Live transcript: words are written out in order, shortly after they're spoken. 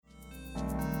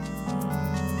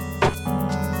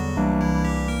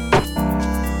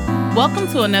Welcome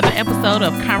to another episode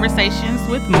of Conversations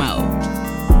with Mo.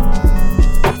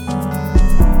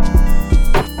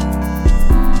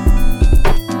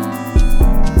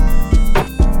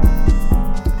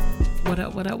 What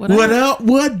up?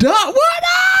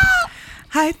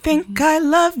 I think I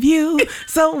love you,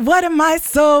 so what am I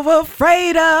so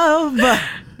afraid of?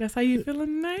 That's how you feeling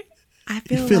tonight? I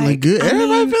feel feeling like, good.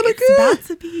 Everybody feeling it's good. about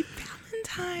to be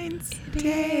Valentine's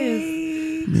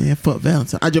Day. Man, fuck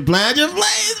Valentine. I just play.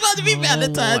 It's about to be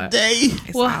Valentine's Lord. Day.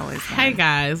 It's Well, always hey fun.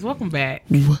 guys, welcome back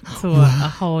to a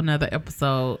whole nother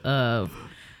episode of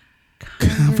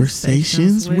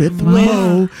Conversations with Mo.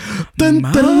 Mo. Dun,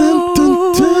 dun, dun,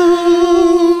 dun,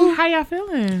 dun. How y'all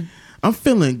feeling? I'm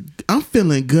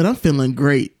feeling good. I'm feeling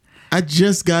great. I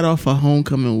just got off a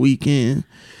homecoming weekend.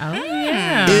 Oh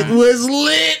yeah. It was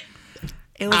lit.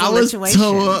 It was I a was situation.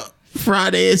 tore up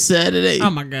Friday and Saturday. Oh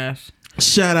my gosh.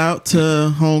 Shout out to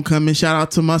homecoming. Shout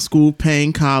out to my school,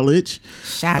 Payne College.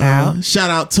 Shout out. Shout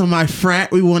out to my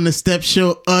frat. We won the step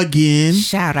show again.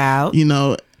 Shout out. You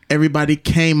know, everybody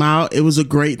came out. It was a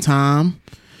great time.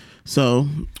 So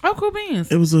Oh, cool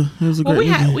beans. it was a Well, great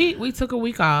weekend. we took a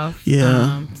week off.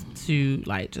 Yeah. To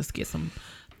like just get some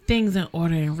things in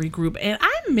order and regroup. And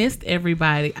I missed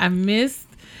everybody. I missed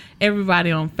everybody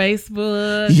on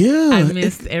Facebook. Yeah. I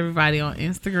missed everybody on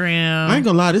Instagram. I ain't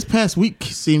gonna lie, this past week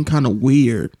seemed kind of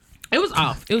weird. It was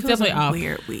off. It was It was definitely a off.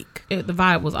 weird week. The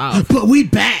vibe was off. But we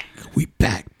back. We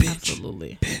back, bitch.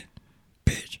 Absolutely.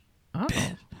 Bitch. Oh.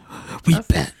 We That's-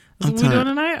 back. That's what we doing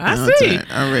tonight? I I'm see. tired.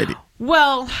 I'm ready.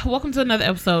 Well, welcome to another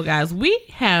episode, guys. We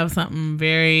have something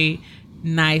very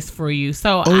nice for you.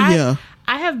 So Yeah.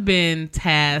 I have been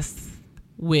tasked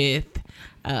with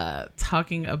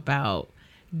talking about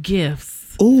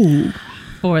gifts Ooh.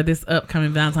 for this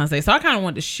upcoming Valentine's Day. So I kind of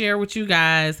wanted to share with you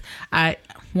guys.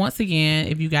 Once again,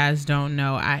 if you guys don't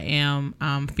know, I am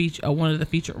one of the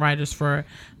featured writers for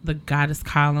the Goddess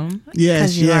column. Yes,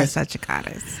 Because you are yes. such a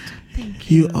goddess.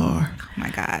 You are. Oh my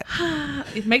God.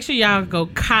 Make sure y'all go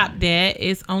cop that.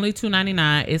 It's only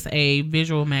 $2.99. It's a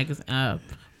visual magazine,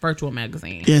 virtual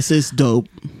magazine. Yes, it's dope.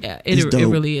 Yeah, It's it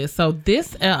dope. really is. So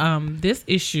this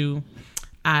issue,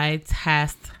 I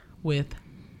tasked with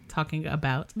talking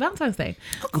about Valentine's Day.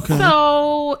 Okay.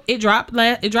 So it dropped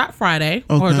Friday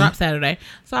or Okay. it dropped Saturday.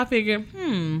 So I figured,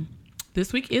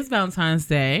 this week is Valentine's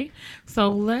Day. So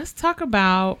let's talk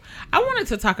about. I wanted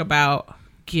to talk about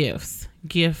gifts,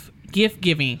 gift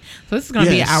giving. So this is going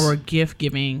to Yes. be our gift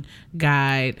giving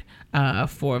guide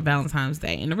for Valentine's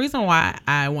Day. And the reason why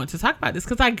I want to talk about this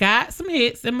because I got some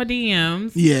hits in my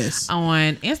DMs Yes.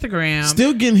 on Instagram.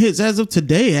 Still getting hits as of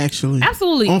today, actually.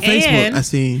 Absolutely. On Facebook, And- I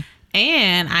see.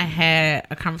 And I had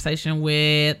a conversation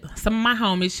with some of my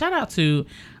homies. Shout out to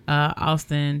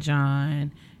Austin,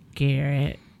 John,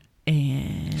 Garrett,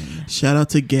 and Shout out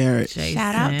to Garrett. Jason.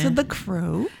 Shout out to the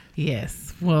crew.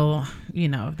 Yes. Well,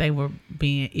 they were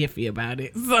being iffy about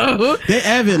it. So They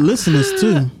avid listeners,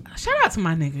 too. shout out to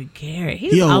my nigga Garrett.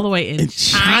 He's Yo, all the way in in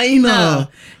China. China.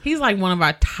 He's like one of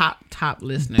our top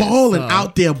listeners. Balling So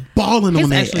out there, balling he's on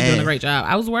that actually doing a ass. great job.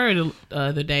 I was worried the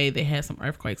other day they had some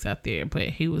earthquakes out there, but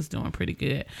he was doing pretty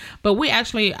good. But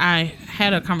I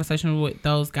had a conversation with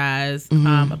those guys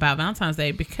about Valentine's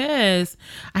Day because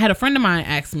I had a friend of mine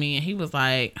ask me, and he was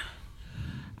like,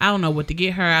 I don't know what to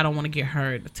get her. I don't want to get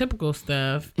her the typical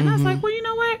stuff. And I was like, well, you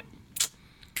know what?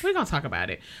 We're going to talk about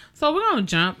it. So we're going to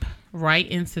jump right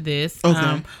into this.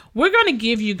 Okay. We're going to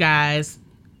give you guys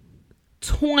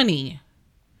 20,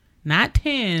 not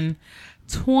 10,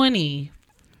 20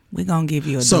 We're going to give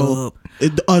you a So,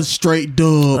 dub. a straight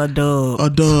dub. A dub. A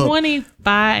dub.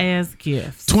 25 ass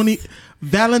gifts. 20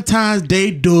 Valentine's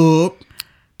Day dub.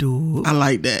 Dub. I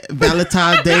like that.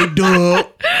 Valentine's Day dub.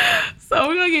 So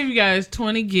we're gonna give you guys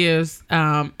 20 gifts,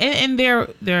 and they're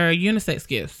unisex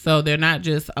gifts. So they're not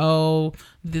just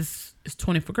this is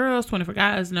 20 for girls, 20 for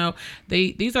guys. No,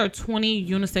 these are 20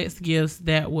 unisex gifts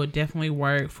that would definitely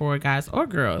work for guys or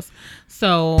girls.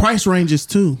 So Price ranges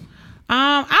too.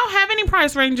 I don't have any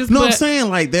price ranges. No, but I'm saying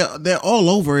like they're all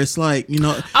over. It's like, Oh,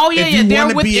 yeah, if yeah, you they're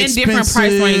wanna be within different price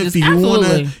expensive, ranges. if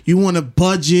Absolutely. you want to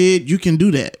budget, you can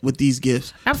do that with these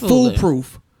gifts. Absolutely.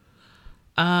 Foolproof.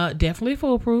 Definitely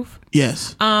foolproof.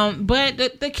 Yes. But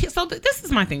the key, so this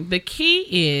is my thing. The key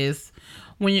is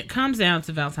when it comes down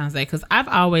to Valentine's Day, because I've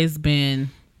always been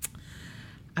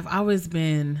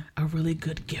a really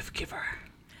good gift giver.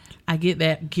 I get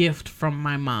that gift from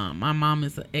my mom. My mom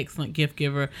is an excellent gift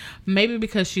giver. Maybe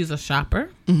because she's a shopper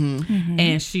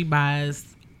and she buys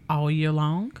all year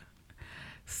long.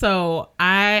 So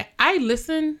I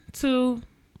listen to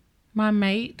my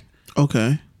mate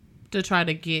Okay. to try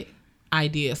to get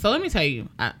idea. So let me tell you,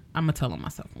 I'm gonna tell on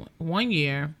myself. One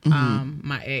year,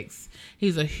 my ex,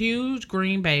 he's a huge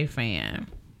Green Bay fan.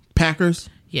 Packers?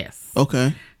 Yes.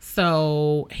 Okay.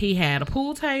 So he had a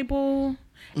pool table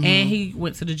and he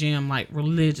went to the gym like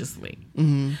religiously.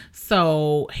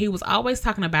 So he was always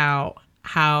talking about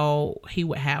how he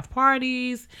would have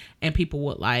parties and people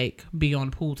would like be on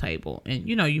the pool table, and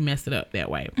you mess it up that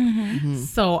way.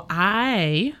 So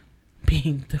I,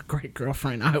 being the great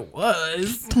girlfriend I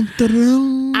was,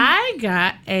 I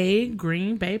got a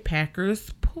Green Bay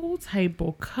Packers pool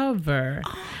table cover.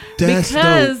 That's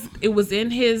because dope. it was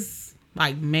in his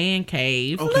like man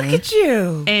cave. Okay. Look at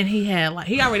you. And he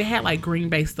already had like Green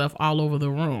Bay stuff all over the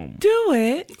room. Do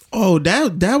it. Oh, that's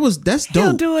dope.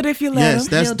 He'll do it if you let Yes,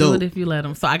 him. that's He'll dope. do it if you let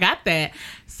him. So I got that.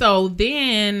 So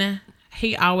then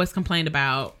he always complained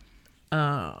about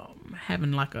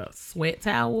having like a sweat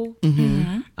towel.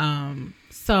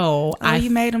 So You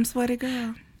made him sweaty,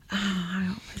 girl.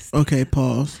 Okay,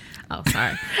 pause. Oh,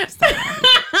 sorry.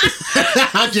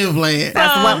 I'm just playing.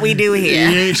 That's what we do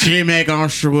here. She make on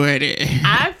sweaty.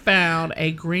 I found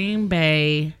a Green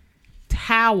Bay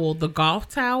towel, the golf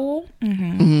towel.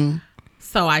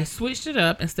 So I switched it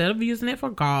up. Instead of using it for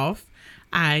golf,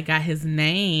 I got his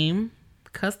name.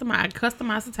 I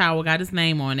customized the towel, got his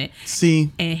name on it. See,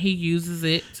 And he uses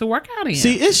it to work out in.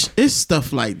 it's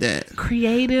stuff like that.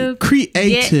 Creative.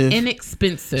 Yet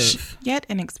inexpensive. Yet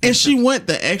And inexpensive. she went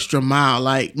the extra mile.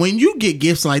 Like, when you get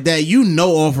gifts like that,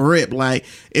 off rip. Like,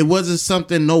 it wasn't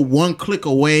something no one click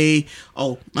away.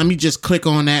 Oh, let me just click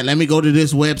on that. Let me go to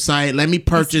this website. Let me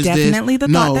purchase this. Definitely the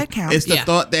thought that counts. It's the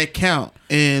thought that count.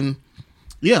 And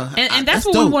yeah. And that's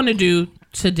what we want to do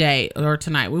today or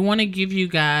tonight. We want to give you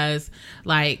guys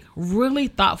like really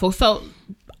thoughtful. So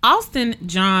Austin,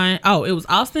 John,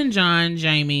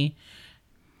 Jamie,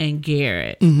 and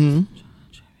Garrett.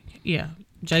 Yeah.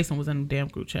 Jason was in the damn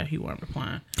group chat. He wasn't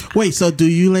replying. Wait, so do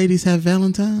you ladies have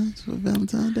Valentine's for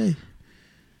Valentine's Day?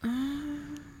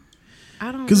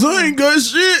 I don't Cause know. I ain't got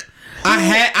shit. I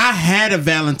had a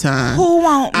Valentine. Who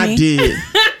want me? I did.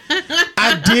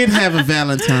 I did have a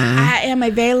Valentine. I am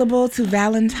available to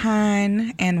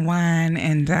Valentine and wine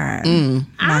and dine.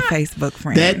 My Facebook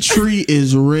friend. That tree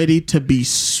is ready to be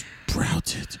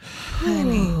sprouted.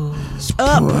 Honey.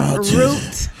 Sprouted.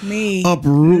 Uproot me.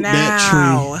 Uproot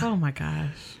now. that Oh my gosh.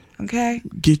 Okay.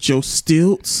 tree. Get your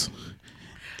stilts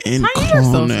and You're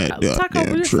clone that you're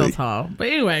goddamn so tree. tall. But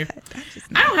anyway,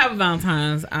 I don't have a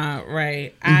Valentine's,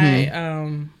 right?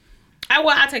 I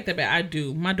take that back. I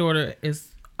do. My daughter is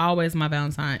always my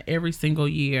Valentine every single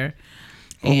year.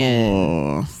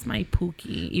 And it's my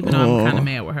Pookie. Even though I'm kind of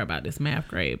mad with her about this math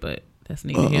grade, but that's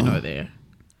neither here nor there.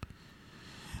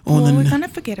 Well, we're going to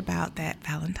forget about that.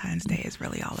 Valentine's Day is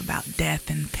really all about death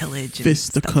and pillage and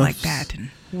stuff like that. And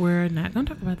We're not going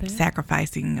to talk about that.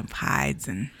 sacrificing of hides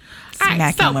and All right,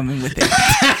 smacking so- women with it.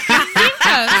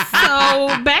 So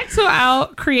back to our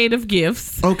creative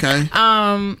gifts. Okay.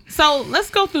 So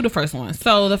let's go through the first one.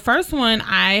 So the first one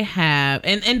I have,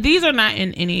 and these are not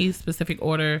in any specific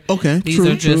order. Okay, These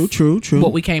true, are just true.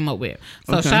 what we came up with.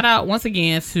 So Okay. shout out once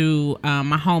again to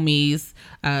my homies.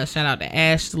 Shout out to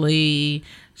Ashley.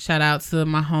 Shout out to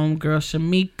my homegirl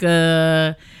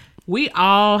Shamika. We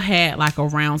all had like a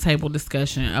roundtable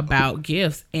discussion about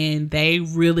gifts, and they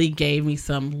really gave me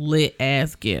some lit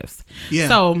ass gifts. Yeah,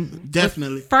 so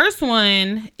definitely. the first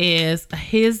one is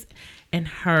his and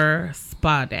her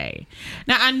spa day.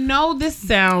 Now I know this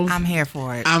sounds. I'm here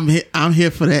for it. I'm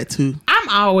here for that too. I'm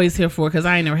always here for it because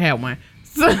I ain't never had one.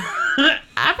 So I've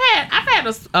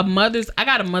had a Mother's. I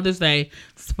got a Mother's Day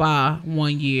spa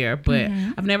one year, but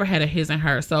I've never had a his and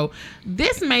her. So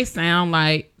this may sound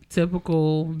like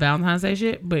typical Valentine's Day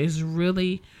shit, but it's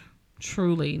really,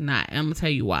 truly not. And I'm gonna tell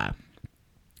you why.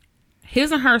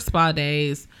 His and her spa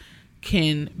days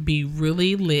can be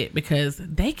really lit because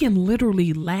they can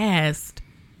literally last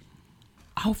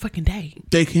all fucking day.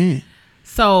 They can.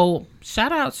 So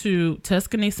shout out to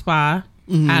Tuscany Spa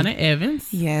out in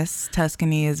Evans, Yes,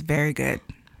 Tuscany is very good.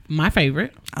 my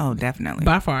favorite Oh, definitely.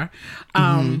 by far.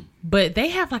 But they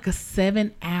have like a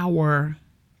 7-hour.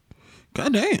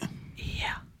 Goddamn.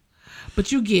 Yeah.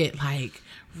 But you get like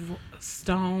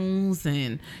stones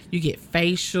and you get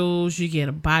facials, you get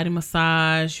a body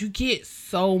massage, you get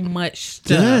so much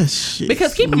stuff. That shit's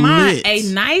Because keep in mind, lit.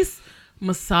 a nice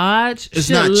massage It's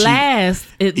not should cheap. last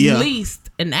at Yeah. least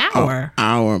an hour.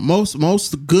 Hour.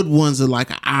 Most good ones are like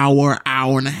an hour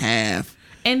and a half.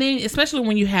 And then especially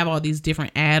when you have all these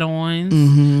different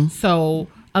add-ons. So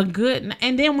a good,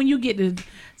 and then when you get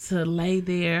to lay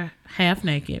there half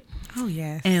naked Oh,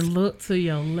 yes. and look to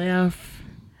your left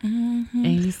and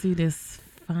you see this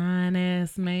fine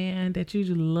ass man that you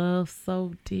love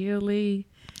so dearly.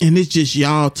 And it's just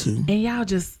y'all two. And y'all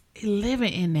just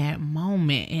living in that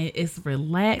moment. And it's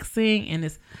relaxing. And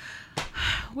it's...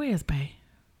 Where's Bae?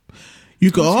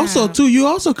 You could also, too, you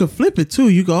also could flip it, too.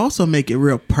 You could also make it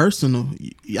real personal.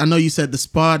 I know you said the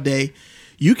spa day.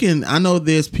 I know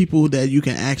there's people that you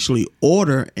can actually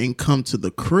order and come to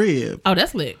the crib. Oh,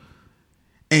 that's lit.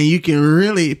 And you can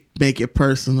really make it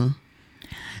personal.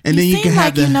 And then you can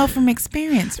have you know from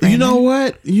experience, Raymond.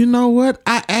 You know what?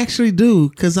 I actually do,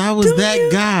 because I was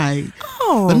guy.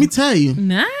 Oh, let me tell you.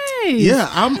 Nice. Yeah,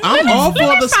 I'm all for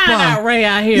the spa. Find out Ray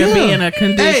out here being a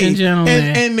conditioned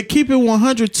gentleman. And to keep it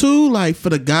 100 too, like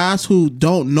for the guys who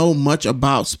don't know much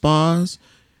about spas,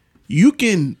 you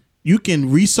can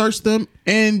research them,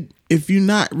 and if you're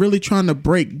not really trying to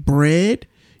break bread,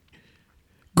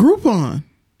 Groupon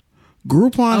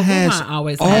has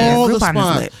all the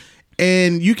spas.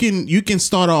 And you can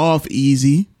start off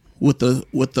easy with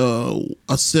a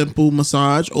simple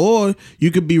massage, or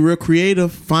you could be real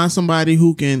creative. Find somebody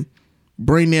who can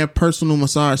bring their personal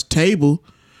massage table,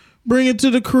 bring it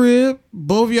to the crib.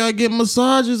 Both of y'all get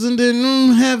massages, and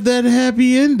then have that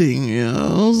happy ending. You know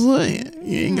what I'm saying?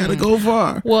 You ain't gotta go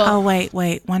far. Well, wait.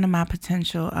 One of my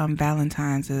potential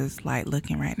Valentines is like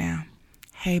looking right now.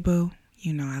 Hey, boo,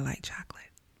 you know I like chocolate.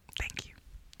 Thank you.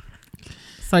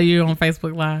 So you're on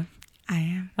Facebook Live? I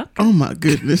am. Okay. Oh my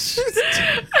goodness.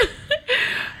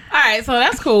 All right, so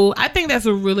that's cool. I think that's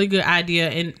a really good idea,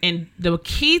 and the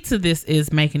key to this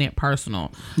is making it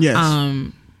personal.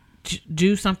 Yes.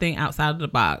 Do something outside of the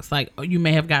box. Like, you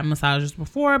may have gotten massages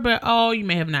before, but you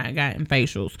may have not gotten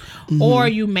facials, or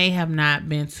you may have not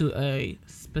been to a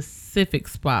specific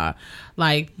spa.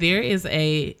 Like, there is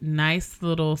a nice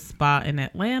little spa in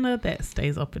Atlanta that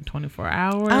stays open 24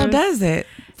 hours. Oh, does it?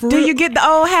 Do you get the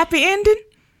old happy ending?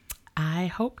 I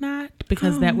hope not,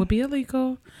 because that would be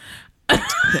illegal. It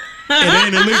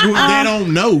ain't illegal. They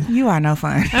don't know. You are no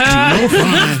fun. No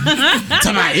fun.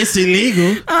 Talking about it's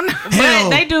illegal. Hell,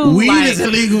 they do. Weed is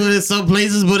illegal in some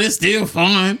places, but it's still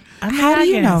fun. How do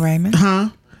you know, Raymond?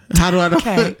 Huh? How do I know?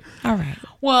 Okay. All right.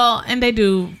 Well, and they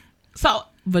do. So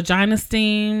vagina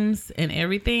steams and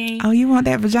everything. Oh, you want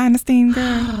that vagina steam,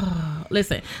 girl?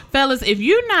 Listen, fellas, if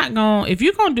you're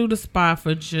gonna do the spa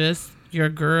for just your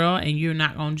girl and you're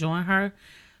not gonna join her,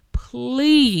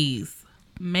 please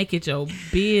make it your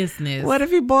business. What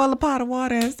if you boil a pot of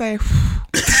water and say? You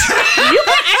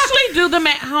can actually do them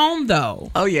at home,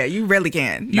 though. Oh yeah, you really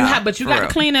can. But you got to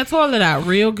clean that toilet out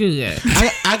real good.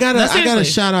 I gotta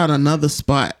shout out another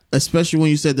spot, especially when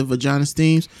you said the vagina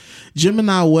steams.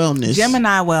 Gemini Wellness.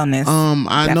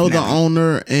 I know the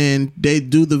owner, and they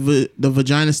do the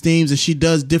vagina steams, and she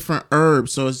does different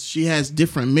herbs, so she has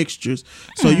different mixtures.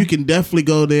 So you can definitely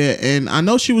go there. And I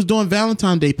know she was doing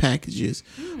Valentine's Day packages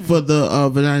for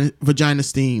the vagina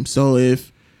steam. So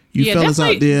if you fellas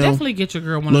out there, definitely get your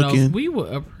girl one of those. We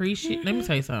would appreciate. Let me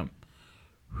tell you something.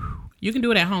 You can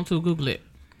do it at home too. Google it.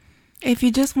 If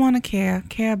you just want to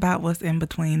care about what's in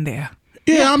between there.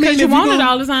 Yeah, I mean, you want it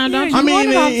all the time, don't you? I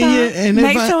mean, and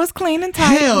make sure it's clean and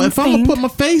tight. Hell, if I'm gonna put my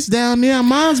face down there, I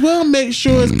might as well make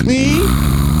sure it's clean.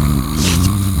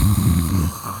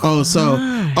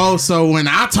 So when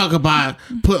I talk about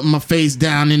putting my face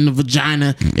down in the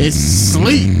vagina, it's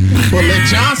sleep. But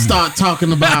let y'all start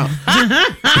talking about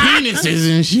penises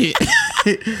and shit.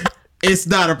 It's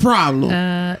not a problem.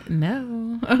 No.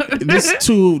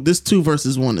 This two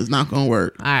versus one is not gonna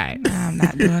work. All right. I'm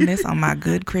not doing this on my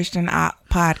Good Christian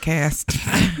podcast.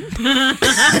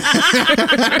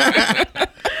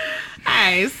 All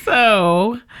right.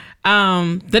 So,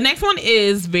 the next one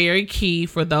is very key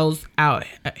for those out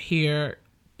here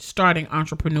starting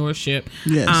entrepreneurship.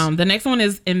 Yes. The next one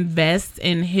is invest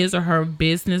in his or her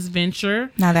business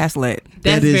venture. Now that's lit.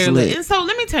 That's very lit. And so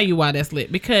let me tell you why that's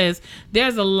lit. Because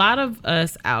there's a lot of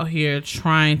us out here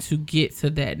trying to get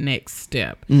to that next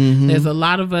step. Mm-hmm. There's a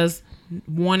lot of us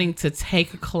wanting to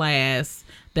take a class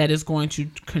that is going to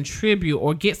contribute,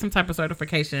 or get some type of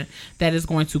certification that is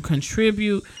going to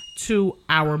contribute to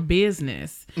our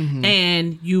business. Mm-hmm.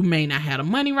 And you may not have the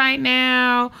money right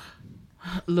now.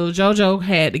 Little JoJo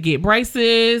had to get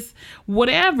braces,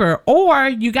 whatever, or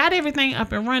you got everything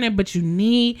up and running, but you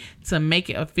need to make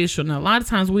it official. And a lot of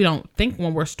times we don't think,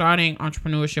 when we're starting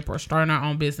entrepreneurship or starting our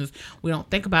own business, we don't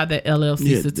think about that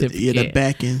LLC certificate. The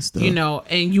back end stuff.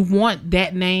 And you want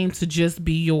that name to just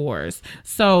be yours.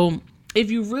 So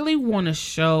if you really want to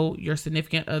show your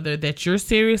significant other that you're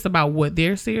serious about what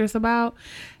they're serious about,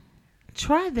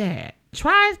 try that.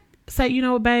 Say, you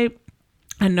know what, babe?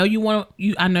 I know you want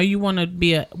to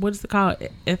be a, what is it called,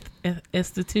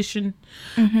 esthetician.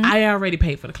 Mm-hmm. I already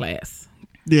paid for the class.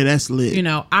 Yeah, that's lit. You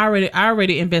know, I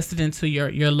already invested into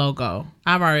your logo.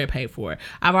 I've already paid for it.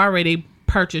 I've already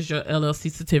purchase your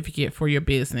LLC certificate for your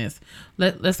business.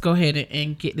 Let's go ahead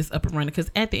and get this up and running,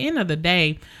 because at the end of the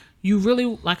day, you really,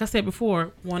 like I said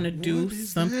before, want to do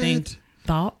something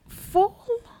thoughtful.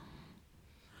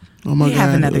 Oh my God! We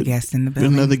have another guest in the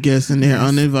building. Another guest in there,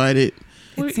 uninvited.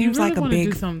 It seems really like a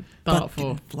big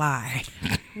thoughtful fly.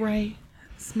 Right?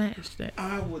 Smash that.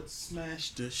 I would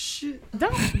smash the shit.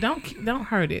 Don't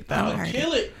hurt it though. I'll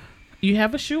kill it. You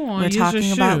have a shoe on. We're Use talking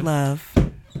your about shoe.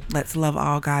 love. Let's love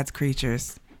all God's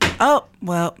creatures. Oh,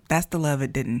 well, that's the love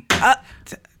it didn't.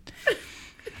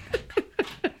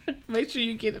 Make sure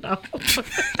you get it off. Oh,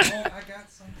 I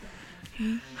got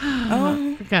something.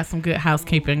 Oh, We got some good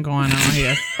housekeeping going on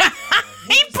here.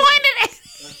 he pointed at.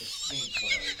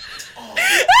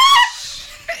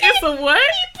 It's a what?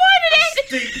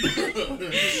 He You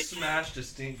just smashed a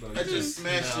stink bug. I just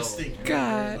smashed the stink.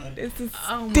 God, it's a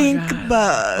Oh my stink God.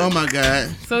 bug. Oh my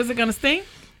God! So is it gonna stink?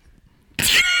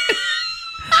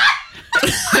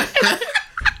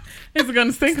 Is it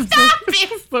gonna stink? I'm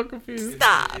so confused.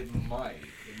 Stop. It might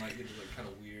get this like kind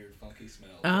of weird, funky smell.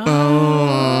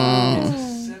 Oh.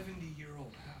 It's a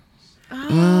 70-year-old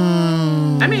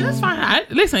house. I mean, that's fine.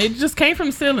 Listen, it just came from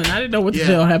the ceiling. I didn't know what the Yeah.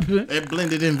 hell happened. It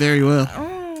blended in very well.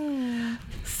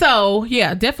 So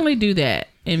yeah, definitely do that.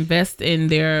 Invest in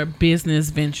their business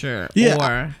venture. Yeah.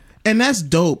 Or And that's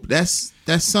dope. That's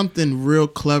something real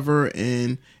clever,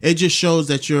 and it just shows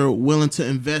that you're willing to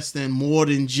invest in more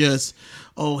than just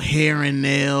hair and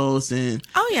nails and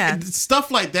Yeah. stuff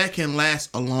like that can last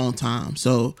a long time.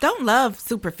 So Don't love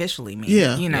superficially me.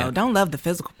 Yeah. You know, Yeah. don't love the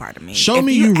physical part of me. Show if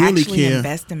me you really actually care.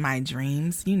 invest in my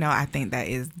dreams, you know, I think that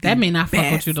is that mean I fuck with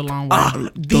best. you the long way.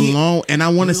 and I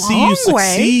want to see you long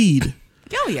way. succeed.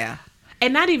 Oh, yeah.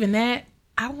 And not even that.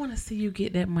 I want to see you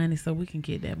get that money so we can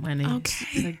get that money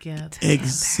Okay. together.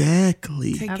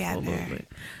 Exactly. Together. Absolutely.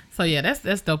 So yeah,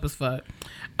 that's dope as fuck.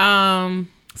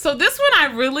 So this one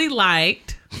I really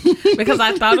liked because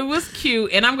I thought it was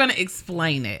cute, and I'm gonna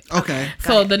explain it. Okay.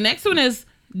 So the next one is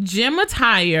gym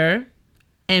attire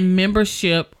and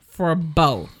membership for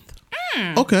both,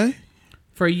 Okay.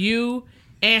 for you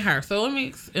and her. So let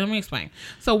me explain.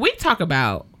 So we talk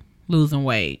about losing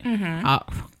weight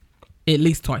at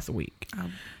least twice a week.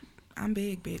 I'm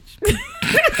big, bitch.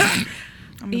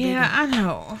 I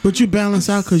know. But you balance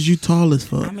out because you tall as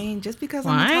fuck. I mean, just because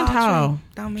Well, I'm I a ain't tall tall. tree,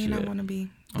 don't mean I want to be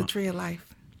the tree of life.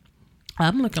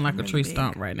 I'm looking like a tree big.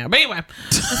 stump right now. But anyway,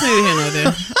 that's neither here nor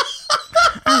there.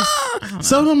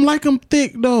 Some of them like them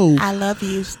thick though. I love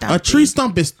you, Stumpy. A tree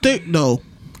stump is thick though.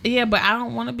 Yeah, but I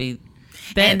don't want to be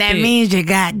that. And that thick. means you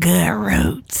got good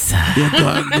roots. You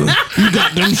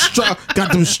got them strong.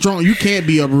 Got them strong. You can't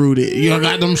be uprooted. You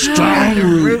got them strong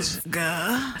roots.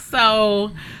 Girl.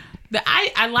 So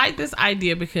I like this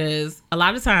idea because a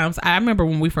lot of times I remember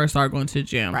when we first started going to the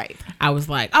gym. Right. I was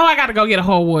like, oh, I got to go get a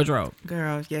whole wardrobe.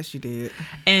 Girl, yes, you did.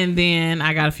 And then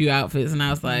I got a few outfits and I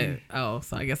was like, oh,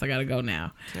 so I guess I got to go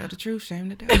now. Tell the truth, shame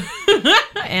the devil.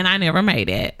 And I never made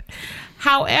it.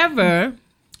 However,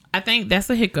 I think that's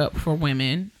a hiccup for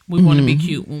women. We want to be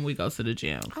cute when we go to the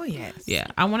gym. Oh, yes. Yeah,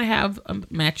 I want to have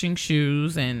matching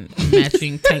shoes and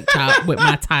matching tank top with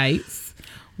my tights,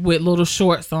 with little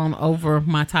shorts on over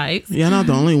my tights. Yeah, not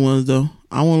the only ones though.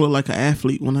 I want to look like an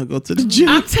athlete when I go to the gym.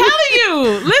 I'm telling you,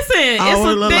 listen, I it's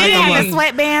wanna a look like I'm thing. a-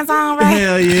 Sweatbands on, right?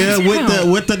 Hell yeah,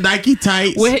 with the Nike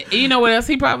tights. You know what else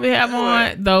he probably have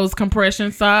on? Those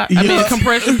compression socks. I mean, Yeah.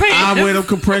 compression pants. I wear them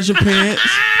compression pants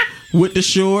with the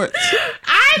shorts.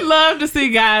 I love to see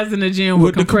guys in the gym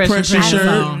with, With the compression compression pants shirt.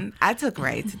 on. I took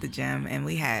Ray to the gym and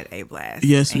we had a blast.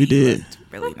 Yes, And we he did. looked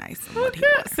really nice in what he Okay.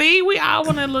 wore. See, we all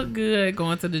want to look good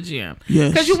going to the gym.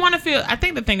 Yes. Because you want to feel, I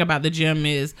think the thing about the gym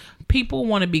is people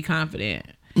want to be confident.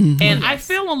 Mm-hmm. And I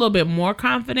feel a little bit more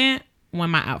confident when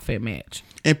my outfit match.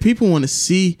 And people want to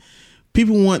see.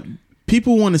 People want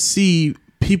to see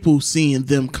people seeing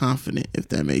them confident. If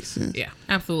that makes sense. Yeah,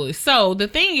 absolutely. So the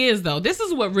thing is, though, this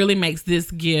is what really makes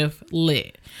this gift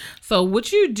lit. So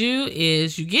what you do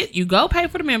is you go pay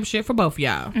for the membership for both of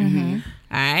y'all. Mm-hmm.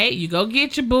 All right, you go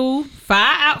get your boo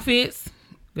 5 outfits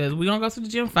because we're gonna go to the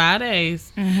gym 5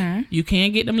 days. Mm-hmm. You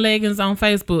can get them leggings on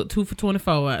Facebook 2 for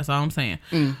 $24. That's all I'm saying.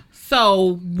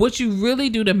 So what you really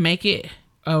do to make it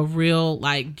a real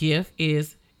like gift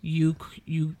is you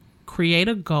create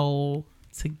a goal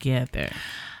together.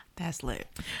 That's lit.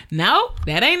 No,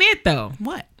 that ain't it though.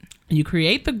 What? You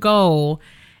create the goal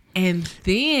and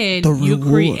then The you reward.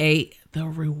 create the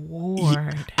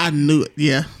reward. I knew it.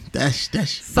 Yeah, that's.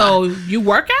 So you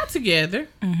work out together,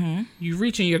 you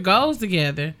reaching your goals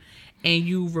together, and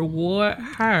you reward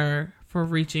her for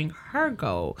reaching her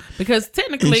goal, because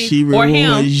technically, And she or him,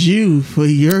 rewards you for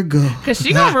your goal. because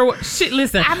she gonna reward.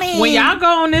 Listen, I mean, when y'all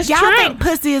go on this y'all trip, think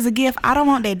pussy is a gift. I don't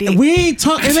want that dick. We ain't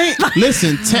talking. It ain't.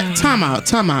 Listen, time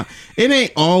out. It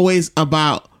ain't always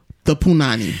about the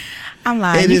punani. I'm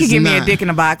lying. It You can is give me a not. dick in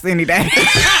a box any day.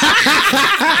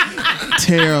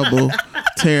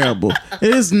 Terrible.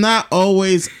 It is not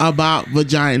always about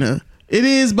vagina. It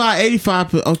is by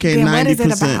 85%. Okay, Then 90%. what is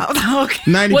it about?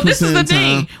 Okay. 90% well, this is the of the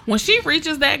time. thing. When she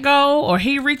reaches that goal, or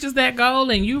he reaches that goal,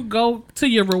 and you go to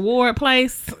your reward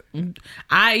place,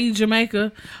 i.e.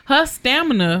 Jamaica, her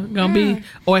stamina gonna be,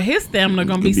 or his stamina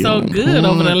gonna be Be so on good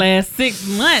over the point. last 6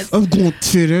 months. I'm going to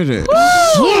tear that.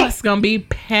 Ooh, it's gonna be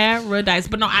paradise.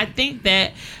 But no, I think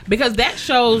that because that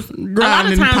shows a lot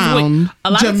of and times pound,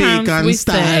 a lot of times Jamaican we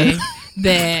style. say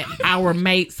that our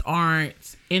mates aren't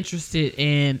interested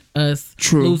in us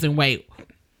True. losing weight.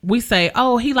 We say,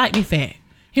 "Oh, he like me fat.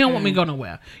 He don't want me to go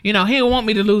nowhere. You know, he don't want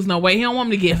me to lose no weight. He don't want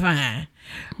me to get fine."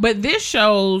 But this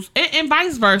shows, and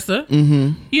vice versa.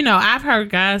 Mm-hmm. You know, I've heard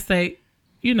guys say,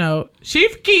 you know, she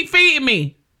keep feeding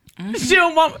me. Mm-hmm.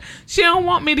 She don't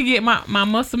want me to get my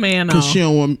muscle man on. Cause she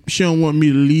don't want me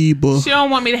to leave, but She don't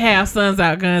want me to have sons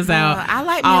out, guns out. I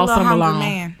like me a all little summer hungry long.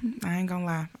 man. I ain't gonna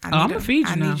lie. I'm gonna feed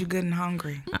you I now. need you good and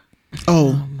hungry.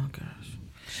 oh, my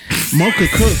gosh. Mo can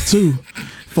cook too.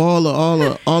 For all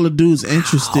the dudes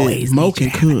interested, Always Mo need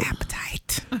you can to have an cook.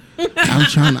 appetite.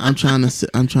 I'm trying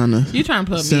to. You trying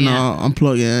to put send me in? all. I'm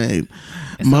plugging. Hey,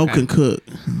 Mo okay. can cook.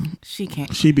 She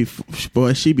can't. She be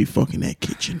fucking that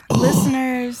kitchen. Oh,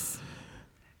 Listeners,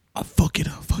 I'll fuck it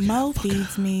up. Mo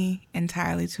feeds me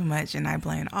entirely too much, and I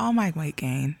blame all my weight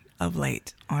gain of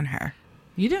late on her.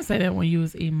 You didn't say that when you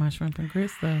was eating my shrimp and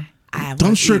grits, though. I Them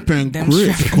was shrimp eating and them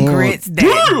grits, shrimp and God. grits,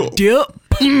 that dip,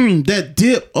 That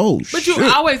dip. Oh But shit. you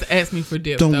always ask me for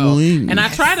dip, The though. wings. And I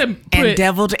try to put... and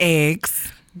deviled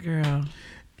eggs. Girl.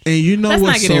 And you know Let's not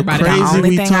what's get so everybody- crazy? The only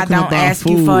We thing I talking don't about ask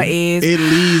food. you for is it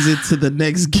leads into the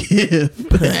next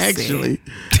gift. Actually,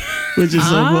 which is so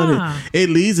funny. It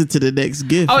leads into the next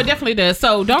gift. Oh, it definitely does.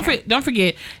 So don't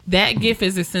forget that gift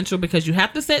is essential because you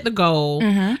have to set the goal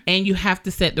and you have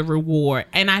to set the reward.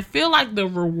 And I feel like the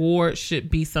reward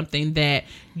should be something that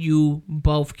you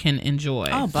both can enjoy.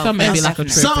 Oh, both. So maybe That's like a trip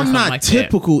or something something not like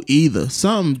typical either.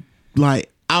 Something like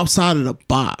outside of the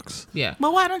box. that. Yeah.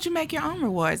 But why don't you make your own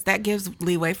rewards? That gives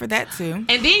leeway for that too. And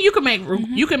then you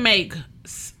can make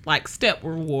like step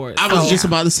rewards. I was So- just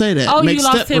about to say that. Oh, Make you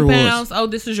lost step 10 rewards. pounds. Oh,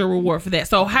 this is your reward for that.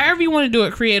 So however you want to do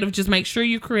it creative, just make sure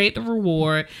you create the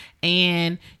reward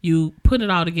and you put it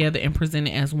all together and present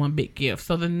it as one big gift.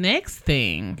 So the next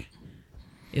thing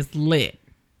is lit.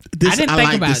 I didn't think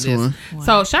like about this this. one.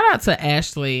 So shout out to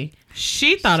Ashley.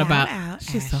 She thought Shout about out,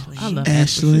 she's Ashley. so I love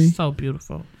Ashley. Ashley. She's so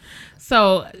beautiful.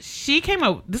 So she came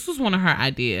up, this was one of her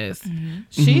ideas.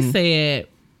 She said,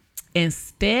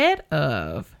 instead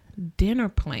of dinner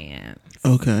plans,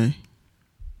 Okay.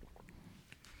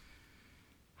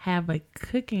 have a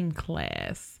cooking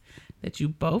class that you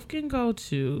both can go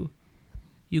to.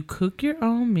 You cook your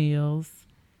own meals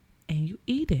and you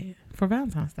eat it for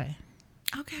Valentine's Day.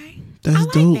 Okay, That's I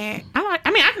like dope. that.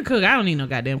 I can cook. I don't need no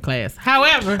goddamn class.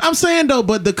 However, I'm saying though,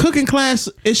 but the cooking class,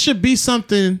 it should be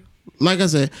something. Like I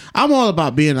said, I'm all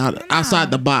about being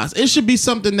outside the box. It should be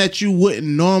something that you wouldn't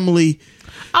normally.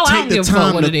 I take don't the give a fuck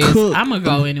time what to it is. cook. I'm gonna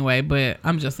go anyway, but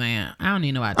I'm just saying I don't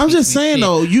need nobody. I'm teach just me saying shit.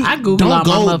 though, you I Google don't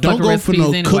all my go motherfucking for no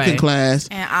recipes cooking anyway. class.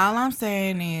 And all I'm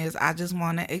saying is, I just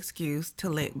want an excuse to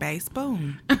lick Bay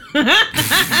spoon.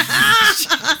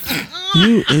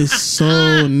 You is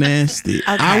so nasty.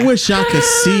 I wish y'all could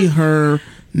see her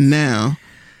now.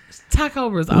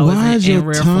 Taco is always Why is in your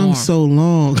rare tongue form. so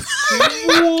long?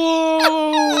 Whoa!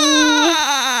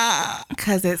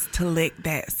 Because it's to lick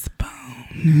that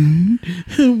spoon.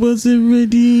 It wasn't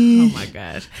ready. Oh my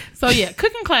gosh. So yeah,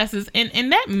 cooking classes,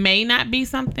 and that may not be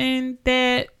something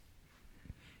that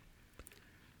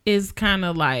is kind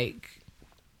of like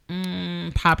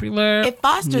popular. It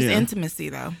fosters Yeah. intimacy,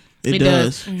 though. It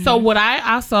does. So what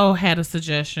I also had a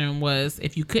suggestion was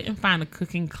if you couldn't find a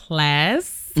cooking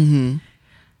class,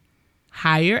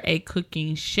 hire a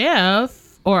cooking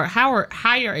chef or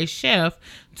hire a chef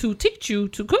to teach you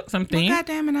to cook something. Well, God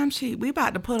damn it, I'm cheap. We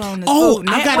about to put on this Oh, Food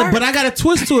I got Network. it, but I got a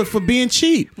twist to it for being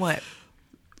cheap. What?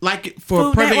 Like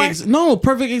for Food Network?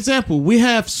 perfect example. We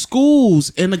have schools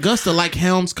in Augusta like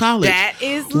Helms College. That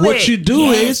is What lit. you do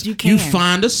Yes, is you you can.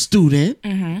 find a student.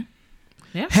 Yeah.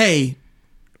 Hey,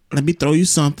 let me throw you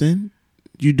something.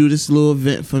 You do this little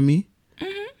event for me.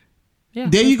 Yeah,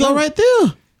 There you let's go, right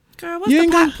there. Girl, what's You the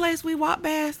ain't pot gonna- place we walked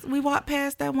past? We walked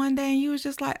past that one day, and you was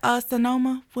just like,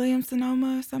 Sonoma, Williams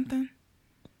Sonoma or something.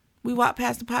 We walked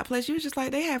past the pot place. You was just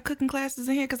like, they have cooking classes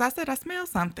in here because I said I smell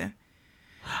something.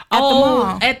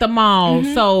 At the mall.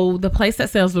 So the place that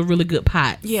sells the really good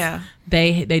pots. Yeah.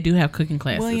 They do have cooking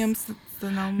classes. Williams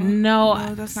Sonoma.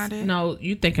 No, that's not it. No,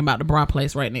 you thinking about the bra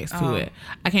place right next to it.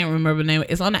 I can't remember the name.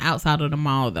 It's on the outside of the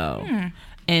mall though.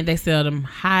 And they sell them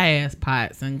high ass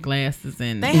pots and glasses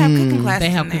and they have cooking classes.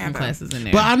 They have cooking classes in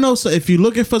there. But I know, so if you're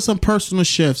looking for some personal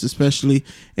chefs, especially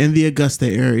in the Augusta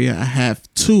area, I have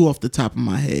 2 off the top of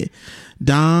my head.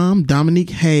 Dominique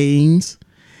Haynes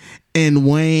and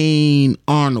Wayne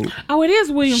Arnold. Oh, it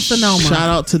is Williams Sonoma. Shout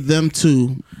out to them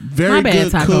too. Very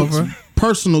good cooks. Over.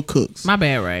 Personal cooks. My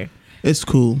bad, Ray. It's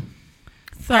cool.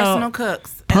 So, personal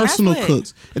cooks. Personal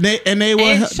cooks. And they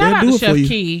will shout out do to it Chef for you.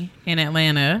 Key in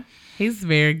Atlanta. He's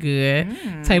very good.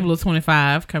 Table of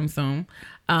 25 comes soon.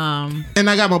 And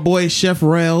I got my boy Chef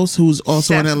Rails, who's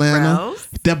also Chef in Atlanta. Rails?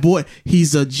 That boy,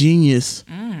 he's a genius.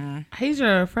 He's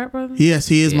your frat brother? Yes,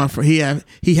 he is my friend.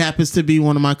 He happens to be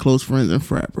one of my close friends and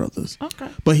frat brothers. Okay.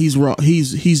 But he's raw.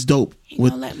 He's dope.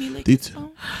 Let me lick his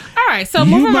phone? All right, so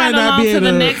moving right along to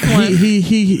the next one.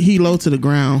 He low to the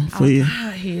ground for you.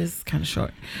 He is kind of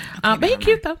short. But he's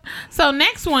cute though. So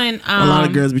next one. A lot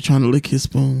of girls be trying to lick his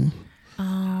spoon. Oh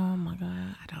my God.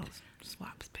 I don't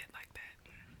swap spit like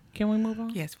that. Can we move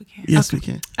on? Yes, we can. Yes, we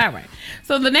can. All right.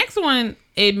 So the next one,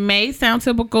 it may sound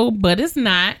typical, but it's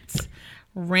not.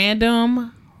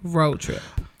 Random road trip.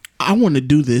 I want to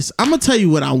do this. I'm gonna tell you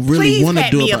what I really want to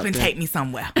do Please about me up and that. take me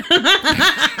somewhere.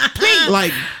 Please.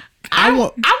 Like I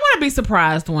want to be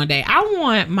surprised one day. I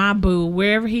want my boo,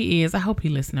 wherever he is. I hope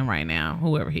he's listening right now,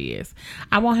 whoever he is.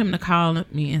 I want him to call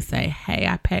me and say, "Hey,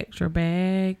 I packed your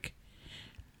bag.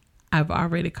 I've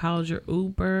already called your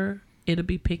Uber. It'll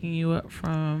be picking you up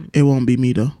from it won't be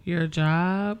me though. Your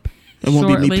job. It won't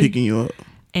be me picking you up.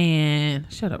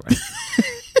 And shut up, right?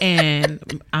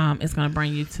 And it's gonna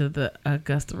bring you to the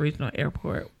Augusta Regional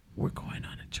Airport. We're going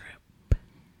on a trip.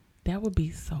 That would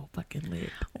be so fucking lit.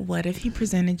 What if he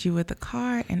presented you with a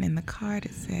card and in the card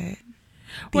it said,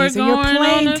 "We're these are going your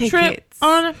plane on a tickets trip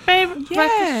on a favorite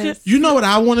Yes. You know what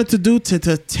I wanted to do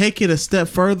to take it a step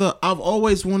further? I've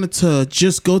always wanted to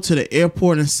just go to the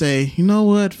airport and say, you know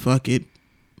what? Fuck it.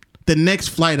 The next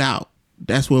flight out,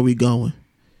 that's where we going.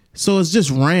 So it's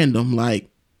just random. Like,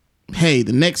 hey,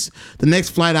 the next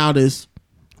flight out is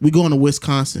we going to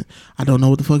Wisconsin. I don't know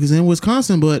what the fuck is in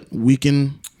Wisconsin, but we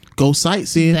can go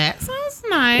sightseeing. That sounds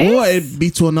nice. Or it'd be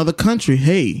to another country.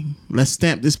 Hey, let's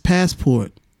stamp this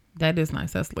passport. That is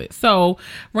nice. That's lit. So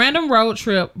random road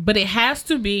trip, but it has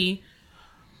to be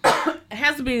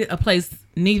a place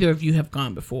neither of you have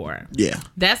gone before. Yeah.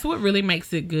 That's what really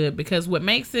makes it good, because what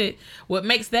makes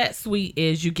that sweet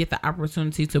is you get the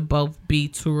opportunity to both be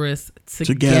tourists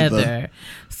together.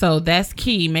 So that's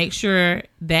key. Make sure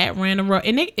that random road,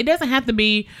 and it doesn't have to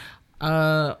be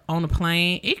on a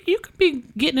plane. You could be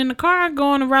getting in the car and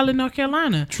going to Raleigh, North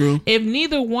Carolina. True. If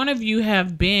neither one of you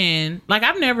have been, like,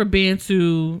 I've never been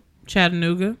to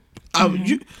Chattanooga. I've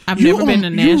never been to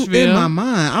Nashville. In my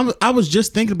mind, I was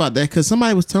just thinking about that because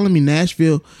somebody was telling me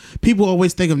Nashville. People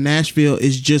always think of Nashville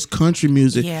as just country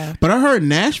music. Yeah. But I heard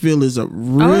Nashville is a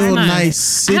real nice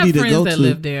city to go to. I have friends that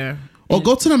live there. Or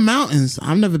go to the mountains.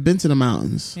 I've never been to the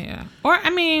mountains. Yeah. Or, I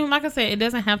mean, like I said, it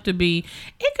doesn't have to be.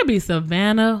 It could be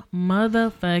Savannah,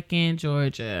 motherfucking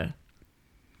Georgia.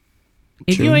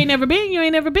 If you ain't never been, you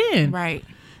ain't never been. Right.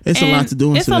 It's a lot to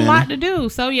do in Savannah. It's a lot to do.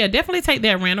 So, yeah, definitely take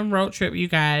that random road trip, you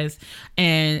guys,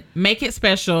 and make it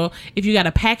special. If you got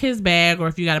to pack his bag or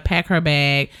if you got to pack her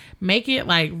bag, make it,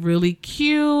 like, really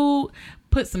cute.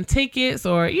 Put some tickets,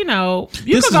 or, you know.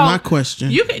 This is my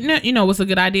question. You could, you know what's a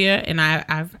good idea? And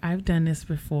I've done this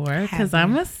before because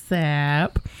I'm a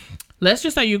sap. Let's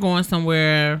just say you're going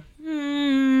somewhere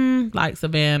like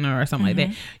Savannah or something like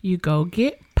that. You go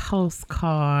get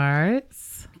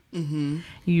postcards.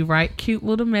 You write cute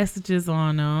little messages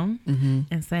on them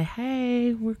and say,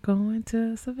 "Hey, we're going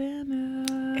to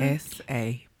Savannah."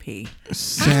 S-A-P.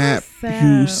 Sap,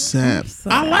 you sap.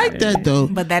 I like that though.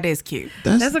 But that is cute.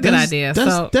 That's a good idea.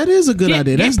 That is a good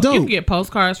idea. That's dope. You can get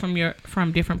postcards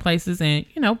from different places, and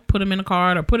put them in a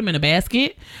card or put them in a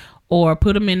basket, or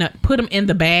put them in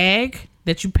the bag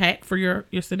that you pack for your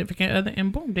significant other,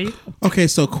 and boom, there you go. Okay,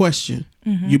 so question: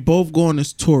 you both going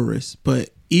as tourists,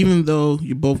 but even though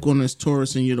you're both going as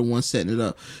tourists and you're the one setting it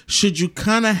up, should you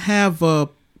kind of have a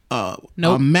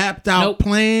mapped out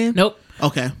plan? Nope.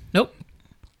 Okay. Nope.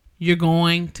 You're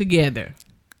going together.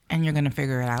 And you're going to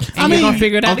figure it out. You're going to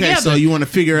figure it out together. Okay, so you want to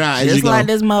figure it out as Just you go. like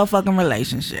this motherfucking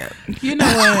relationship. You know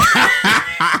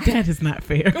what? That is not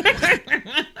fair.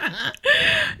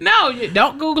 No, you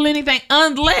don't Google anything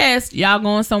unless y'all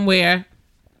going somewhere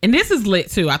and this is lit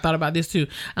too. I thought about this too.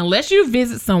 Unless you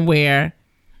visit somewhere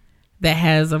that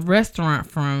has a restaurant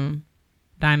from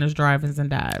Diners, Drive-Ins, and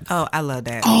Dives. Oh, I love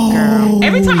that. Girl.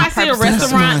 Every time I see a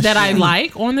restaurant that I shit.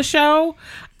 like on the show,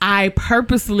 I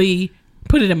purposely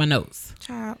put it in my notes.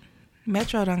 Child,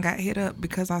 Metro done got hit up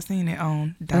because I seen it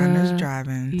on Diners,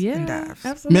 Drive-Ins, and Dives.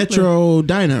 Absolutely. Metro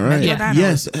Diner, right? Metro Diner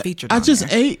Yes. was featured I on just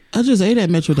there. ate at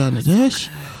Metro Diner.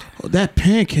 That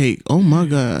pancake. Oh my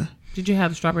god. Did you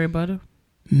have the strawberry butter?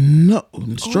 No,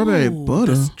 strawberry Ooh,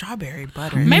 butter. the strawberry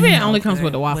butter. Maybe it So only comes good.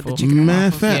 with the waffle. chicken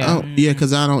Man, waffles. fat. Yeah,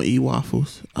 because I don't eat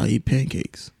waffles. I eat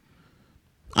pancakes.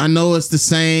 I know it's the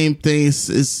same thing.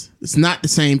 It's not the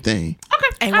same thing.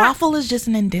 Okay. A waffle is just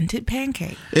an indented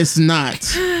pancake. It's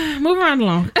not. Move around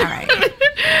along. All right.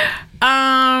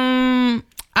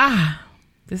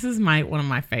 This is one of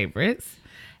my favorites.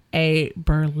 A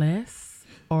burlesque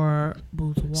or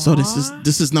boudoir. So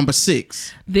this is number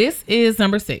 6. This is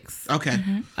number 6. Okay.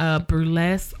 A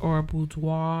burlesque or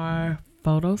boudoir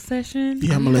photo session.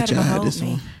 Yeah, I'm gonna let You y'all gotta have this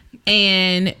behold one. me.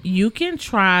 And you can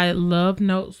try Love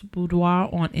Notes Boudoir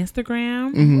on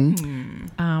Instagram.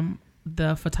 Mm-hmm.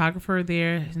 The photographer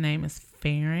there, his name is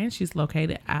Farron. She's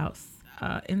located out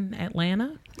in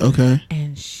Atlanta. Okay.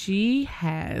 And she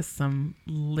has some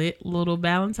lit little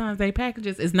Valentine's Day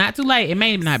packages. It's not too late. It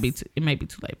may not be. It may be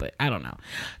too late, but I don't know.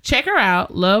 Check her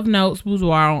out. Love Notes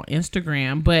Boudoir on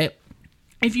Instagram. But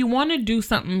if you want to do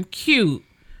something cute,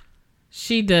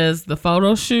 she does the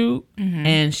photo shoot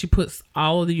and she puts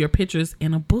all of your pictures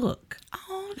in a book.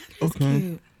 Oh, that is Okay.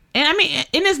 cute. And I mean, and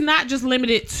it's not just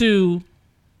limited to.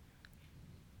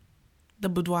 The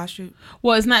boudoir shoot.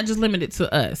 Well, it's not just limited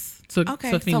to us, to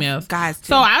Okay, so females, guys too.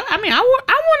 So I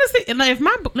want to see. Like,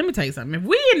 let me tell you something. If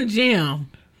we in the gym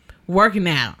working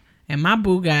out and my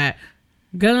boo got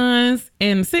guns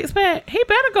and 6-pack, he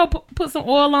better go put some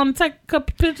oil on and take a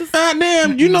couple pictures. God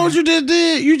damn, you know what you just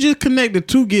did? You just connected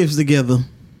 2 gifts together.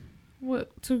 What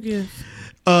 2 gifts?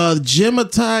 Gym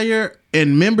attire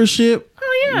and membership.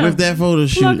 Oh yeah, With that photo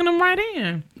shoot. plugging them right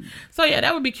in. So yeah,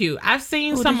 that would be cute. I've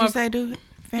seen Who some did you of. say, dude?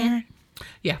 Farron?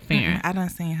 Yeah, Farron. I done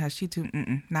seen her. She too.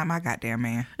 Not my goddamn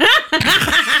man.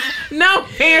 No,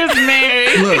 Farron's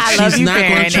married. Look, I love you,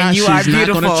 Farron, and you are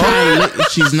beautiful.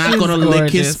 She's not gonna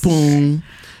lick his gorgeous. spoon.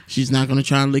 She's not gonna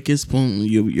try and lick his spoon.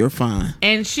 You're fine.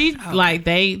 And she like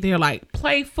they're like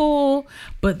playful,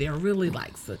 but they're really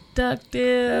like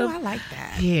seductive. Oh, I like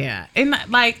that. Yeah, and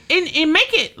like and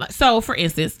make it so. For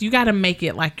instance, you got to make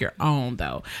it like your own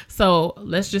though. So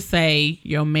let's just say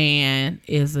your man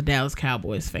is a Dallas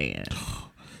Cowboys fan.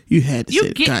 You had to say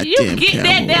You get goddamn that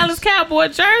Cowboys. Dallas Cowboy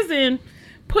jersey and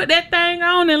put that thing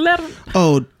on and let him.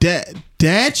 Oh,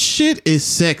 that shit is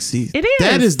sexy. It is.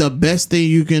 That is the best thing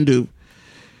you can do.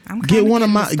 I'm Get kinda one of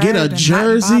getting my- disturbed get a and hot and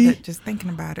jersey. bothered just thinking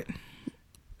about it.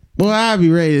 Boy, I'll be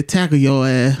ready to tackle your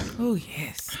ass. Oh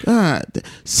yes. God,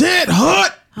 set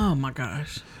hot. Oh my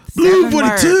gosh, Blue 7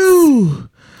 42.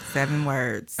 7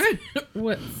 words.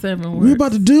 what 7 We words?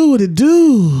 about to do what it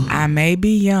do. I may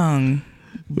be young,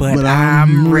 but, But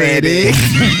I'm ready.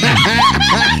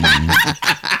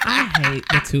 I hate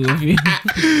the 2 of you.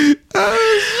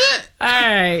 All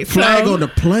right, Flag so- on the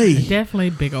play.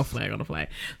 Definitely big old flag on the flag.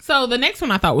 So the next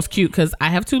one I thought was cute because I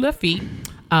have 2 left feet.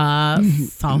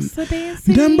 Salsa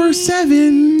dancing. Number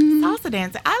 7. Salsa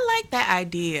dancing. I like that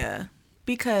idea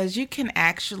because you can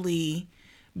actually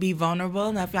be vulnerable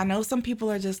enough. I know some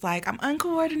people are just like, I'm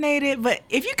uncoordinated, but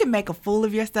if you can make a fool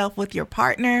of yourself with your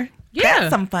partner, Yeah. that's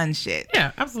some fun shit.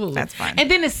 Yeah, absolutely. That's fun. And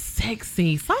then it's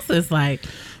sexy. Salsa is like,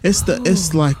 It's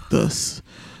like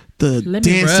the Let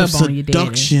me dance of rub on you, daddy.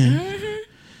 seduction.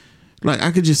 Like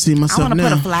I could just see I myself want to now.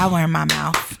 put a flower in my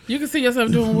mouth. you can see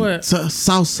yourself doing what?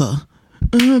 Salsa.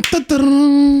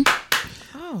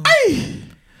 Oh.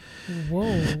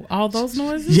 Whoa, all those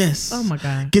noises? Yes. Oh my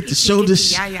God. Get the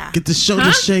shoulders, Itchy-yaya. get the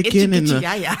shoulders shaking, and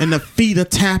Itchy-yaya. the feet are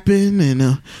tapping,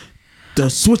 and the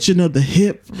switching of the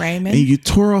hip, Raymond. and you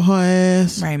twirl her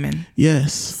ass. Raymond.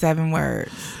 Yes. 7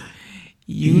 words.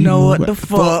 You know what the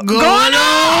fuck going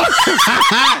on.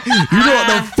 You know what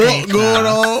the fuck going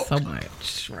on? So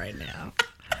much right now.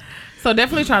 So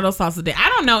definitely try those salsa dancing. I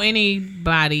don't know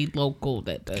anybody local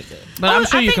that does it, but I'm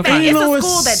sure I you think can that find it's it. know a what's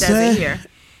school that does sad? it here.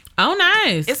 Oh,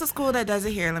 nice. It's a school that does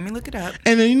it here. Let me look it up.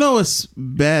 And then you know what's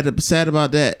sad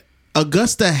about that?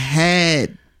 Augusta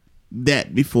had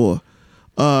that before.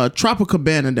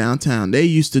 Tropicabana downtown, they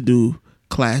used to do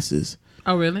classes.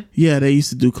 Oh, really? Yeah, they used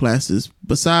to do classes.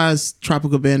 Besides,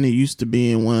 Tropicabana used to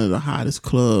be in one of the hottest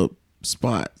club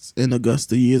spots in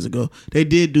Augusta years ago. They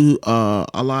did do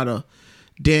a lot of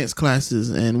dance classes,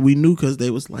 and we knew because they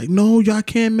was like, no, y'all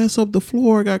can't mess up the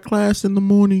floor. I got class in the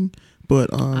morning. but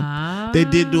they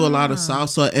did do a lot of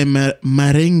salsa and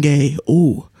merengue.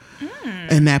 Ooh,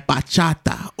 and that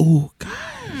bachata. Ooh,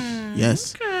 gosh,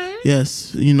 yes, Okay.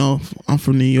 yes. You know, I'm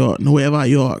from New York, Nueva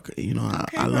York. You know,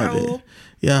 I love Raul. it.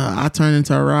 Yeah, I turn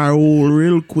into Raul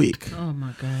real quick. Oh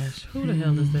my gosh, who the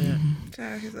hell is that?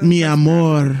 Child, he's Mi a-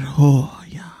 amor, oh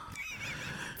yeah,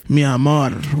 mi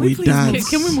amor. We please dance.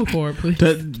 Can we move forward, please?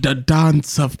 The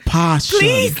dance of passion,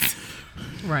 Please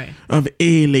Right. of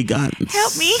elegance.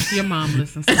 help me. Your mom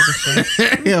listens to the show.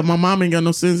 Yeah, my mom ain't got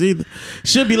no sense either.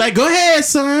 She'll be like, "Go ahead,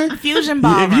 son. Fusion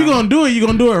ballroom. If you gonna do it, you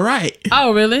gonna do it right."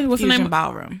 Oh, really? What's the Fusion name?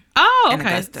 ballroom. Oh, in okay.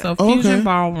 Augusta. So Fusion Okay.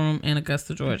 Ballroom in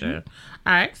Augusta, Georgia.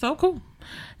 All right, so cool.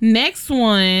 Next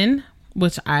one,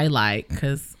 which I like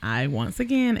because I once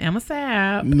again am a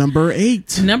sap. Number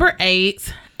 8. Number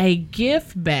 8, a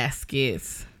gift basket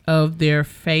of their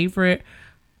favorite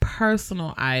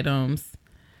personal items.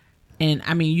 And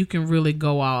I mean, you can really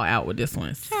go all out with this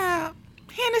one. Child,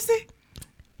 Hennessy.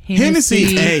 Hennessy,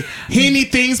 hey, anything's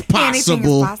Anything is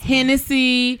possible. possible.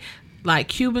 Hennessy, like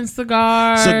Cuban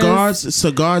cigars.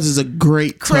 Cigars is a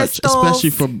great touch, Crystals.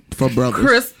 especially for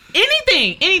brothers.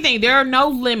 Anything. There are no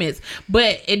limits,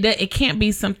 but it can't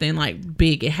be something like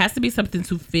big. It has to be something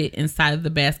to fit inside of the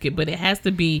basket, but it has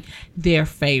to be their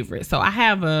favorite. So I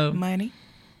have a. Money.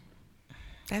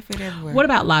 That fit everywhere. What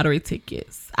about lottery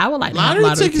tickets? I would like to have Lottery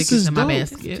lottery tickets tickets is in my dope.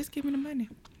 basket. Just give me the money.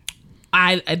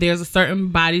 There's a certain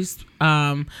body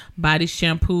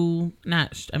shampoo,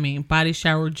 body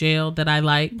shower gel that I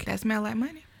like. That smell like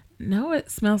money. No, it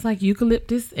smells like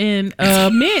eucalyptus and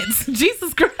mint.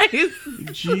 Jesus Christ.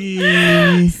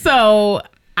 Gee. So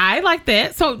I like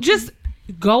that. So just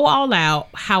go all out.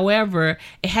 However,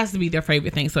 it has to be their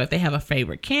favorite thing. So if they have a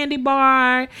favorite candy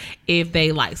bar, if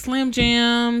they like Slim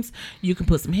Jims, you can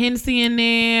put some Hennessy in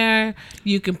there.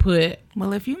 You can put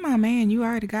Well, if you my man, you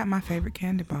already got my favorite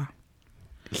candy bar.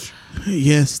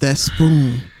 Yes, that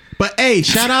spoon. But hey,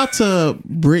 shout out to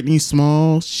Brittany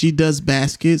Small. She does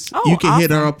baskets. Oh, You can hit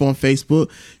her awesome. up on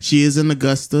Facebook. She is in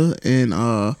Augusta, and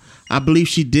I believe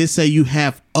she did say you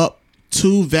have up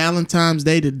to Valentine's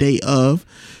Day, the day of,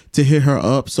 to hit her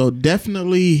up. So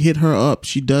definitely hit her up.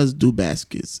 She does do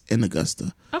baskets in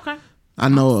Augusta. okay. I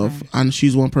know of.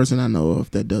 She's one person I know of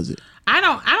that does it. I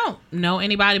don't know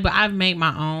anybody, but I've made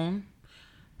my own.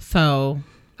 So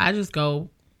I just go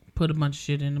put a bunch of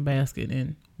shit in the basket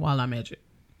and while I magic.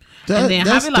 And then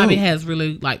That's Hobby Lobby dope. has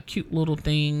really like cute little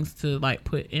things to like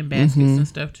put in baskets and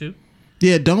stuff too.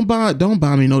 Yeah, don't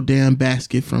buy me no damn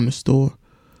basket from the store.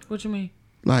 What you mean?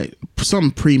 Like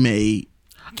something pre-made.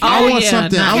 Oh, I want yeah,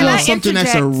 something. no. I Can want I something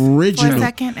that's interject for a original.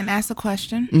 second and ask a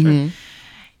question?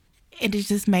 It has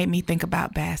just made me think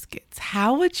about baskets.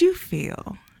 How would you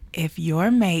feel if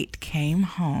your mate came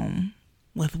home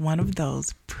with one of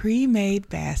those pre-made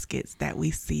baskets that we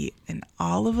see in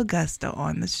all of Augusta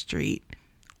on the street?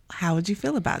 How would you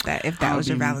feel about that if that was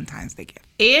your Valentine's Day gift?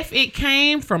 If it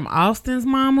came from Austin's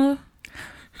mama,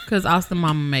 because Austin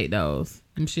mama made those,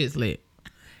 them shit's lit.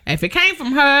 If it came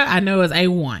from her, I know it's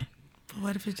A1. But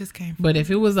what if it just came from But if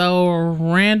it was a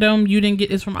random, you didn't get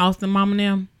this from Austin mama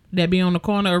them that be on the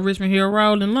corner of Richmond Hill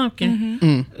Road and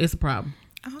Lumpkin, it's a problem.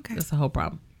 okay. It's a whole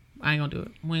problem. I ain't gonna do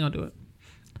it. We ain't gonna do it.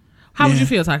 How would you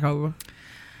feel, Takeover?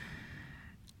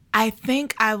 I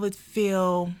think I would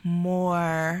feel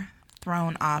more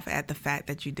thrown off at the fact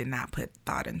that you did not put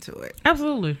thought into it.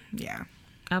 Absolutely. Yeah.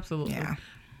 Absolutely. Yeah.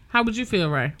 How would you feel,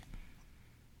 Ray?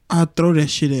 I'll throw that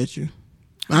shit at you.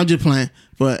 I'm just playing,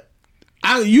 but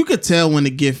you could tell when the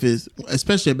gift is,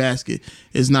 especially a basket,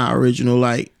 is not original.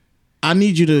 Like, I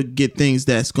need you to get things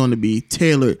that's going to be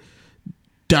tailored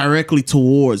directly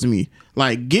towards me.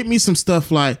 Like, get me some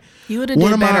stuff like. You would have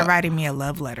one did of better my- writing me a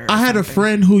love letter. or I had a something.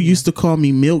 friend who used to call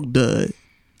me Milk Dud,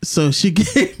 so she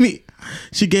gave me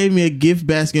a gift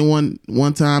basket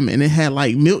one time, and it had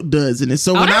like Milk Duds in it.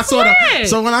 So when I that's saw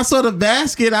lit. when I saw the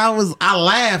basket, I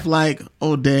laughed like,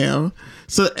 oh damn.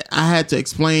 So I had to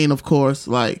explain, of course,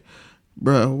 like,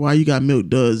 bro, why you got Milk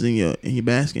Duds in your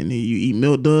basket? And you eat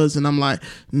Milk Duds, and I'm like,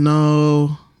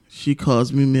 no. She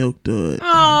calls me Milk Dud.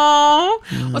 Oh,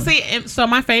 well, see, so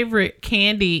my favorite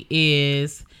candy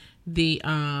is the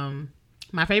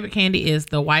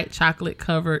white chocolate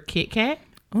covered Kit Kat.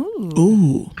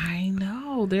 Ooh, I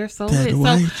know they're so That lit.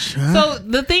 white So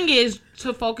chocolate. the thing is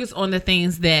to focus on the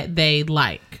things that they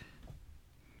like.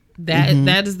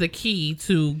 That is the key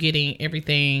to getting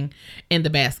everything in the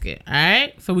basket. All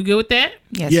right, so we good with that?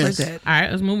 Yes, Yes. we're good. All right,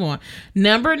 let's move on.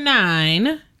 Number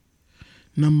 9.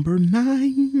 Number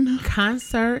 9.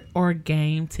 Concert or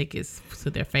game tickets to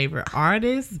their favorite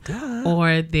artist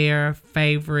or their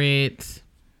favorite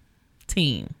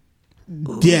team.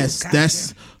 Yes, gotcha.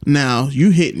 that's now you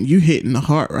hitting the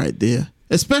heart right there.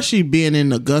 Especially being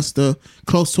in Augusta,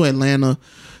 close to Atlanta,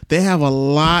 they have a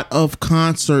lot of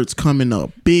concerts coming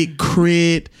up. Big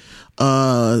Crit,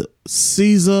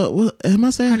 Caesar. What am I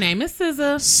saying? Her name is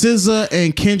SZA. SZA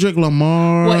and Kendrick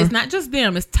Lamar. Well, it's not just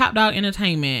them. It's Top Dog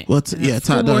Entertainment. What's yeah,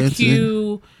 Top Schoolboy Dog Entertainment.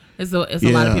 Q. It's a lot of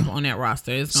Yeah. people on that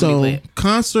roster. It's gonna So be lit.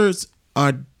 concerts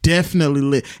are definitely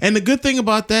lit, and the good thing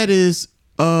about that is,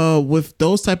 with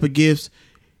those type of gifts,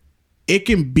 it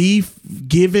can be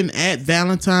given at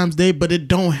Valentine's Day, but it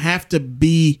don't have to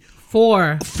be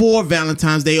For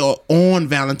Valentine's Day or on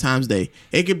Valentine's Day.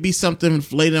 It could be something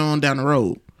later on down the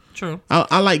road. true.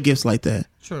 I like gifts like that.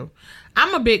 True.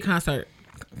 I'm a big concert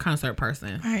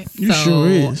person. Right. You sure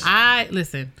is.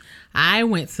 I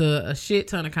went to a shit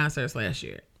ton of concerts last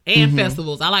year and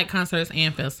festivals. I like concerts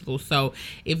and festivals. So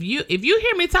if you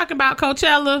hear me talking about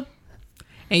Coachella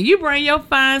and you bring your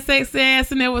fine sexy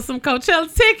ass in there with some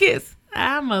Coachella tickets,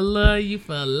 I'ma love you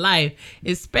for life.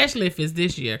 Especially if it's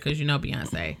this year, because you know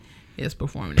Beyonce is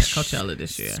performing at Coachella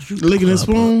this year. Licking the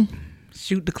spoon.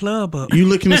 Shoot the club up. You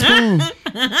licking the spoon.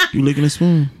 You licking the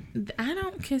spoon. I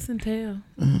don't kiss and tell.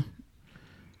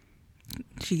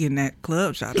 She getting that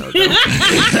club shot up. Though.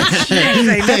 She ain't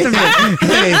say nothing but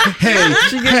Hey,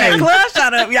 she getting that club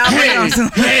shot up. Y'all wait on some.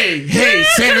 hey,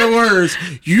 say the words.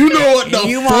 You know what the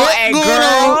You fuck want a going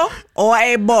on? girl or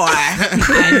a boy?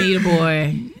 I need a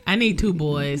boy. I need 2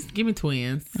 boys. Give me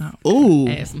twins. Ooh.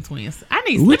 Add some twins. I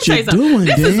need. What let me tell you you something. doing,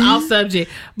 This is Dan? off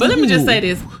subject, but let me just Ooh. say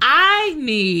this. I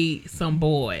need some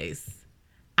boys.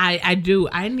 I do.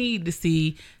 I need to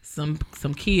see some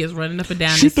kids running up and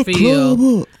down Shoot this the field.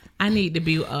 club up. I need to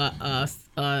be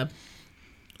a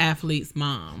athlete's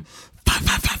mom.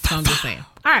 So I'm just saying.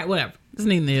 All right, whatever. Just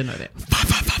need to know that.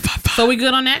 So we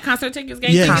good on that? Concert tickets,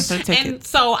 game Yes. tickets? Concert tickets. And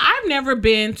so I've never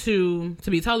been to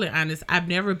be totally honest, I've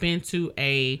never been to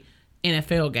a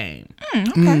NFL game.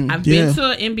 I've yeah. been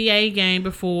to an NBA game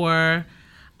before.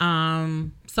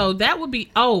 So that would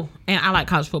be, and I like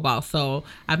college football. So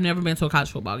I've never been to a college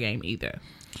football game either.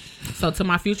 So to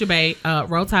my future babe,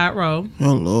 Roll Tide Roll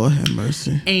Oh Lord, have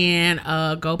mercy. and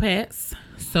Go Pats.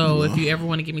 So if you ever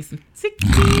want to give me some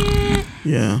tickets,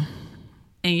 Yeah.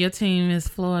 and your team is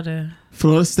Florida.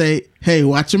 Florida State. Hey,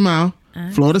 watch your mouth.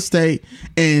 Florida State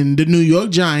and the New York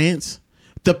Giants,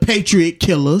 the Patriot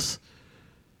Killers.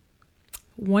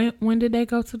 When did they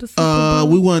go to the Super Bowl?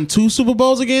 We won 2 Super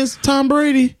Bowls against Tom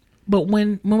Brady. But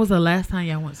when was the last time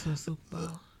y'all went to the Super Bowl?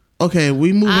 Okay,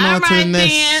 we moving All on to the right,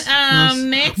 next. then,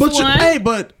 next but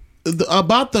one.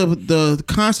 about the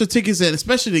concert tickets and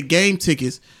especially the game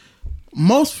tickets,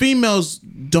 most females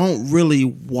don't really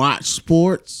watch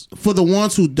sports. For the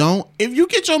ones who don't, if you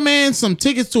get your man some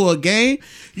tickets to a game,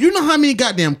 you know how many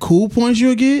goddamn cool points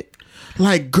you'll get.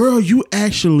 Like, girl, you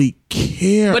actually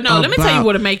care. But no, let me tell you about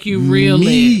what'll make you real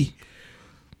me. lit.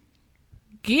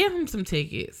 Give him some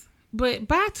tickets, but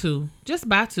buy 2. Just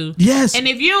buy 2. Yes. And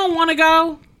if you don't want to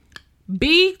go,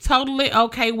 be totally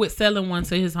okay with selling one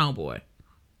to his homeboy.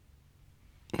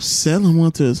 Selling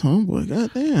one to his homeboy.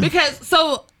 Goddamn. Because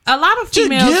so a lot of Just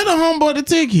females, get a homeboy the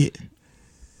ticket.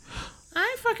 I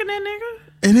ain't fucking that nigga.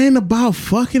 It ain't about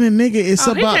fucking a nigga. It's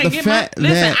Oh, he about can't the get fact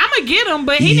Listen, that I'm gonna get him,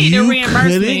 but he need to you reimburse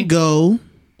couldn't me. go.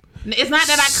 It's not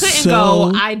that I couldn't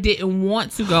So- go. I didn't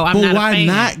want to go. I'm But not a why fan.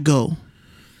 not go?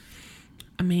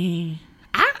 I mean,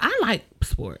 I like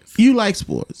sports. You like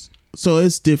sports, so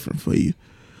it's different for you.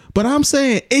 But I'm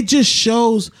saying it just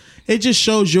shows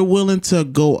you're willing to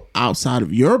go outside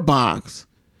of your box,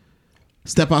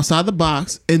 step outside the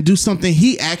box, and do something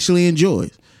he actually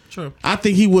enjoys. True. I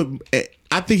think he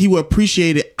would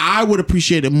appreciate it. I would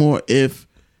appreciate it more if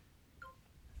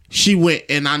she went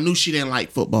and I knew she didn't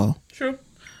like football. True.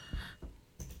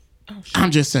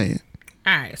 I'm just saying.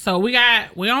 All right, so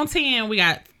we're on 10. We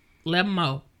got 11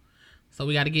 more, so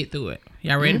we got to get through it.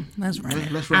 Y'all ready? Let's run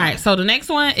it. Let's All right, so the next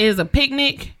one is a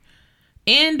picnic,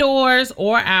 indoors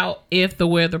or out if the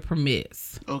weather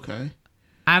permits. Okay.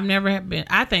 I've never been.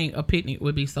 I think a picnic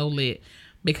would be so lit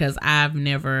because I've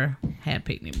never had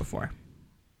picnic before.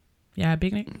 Yeah, had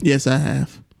picnic. Yes, I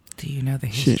have. Do you know the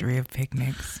history of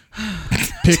picnics?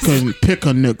 Pick a nigga. Pick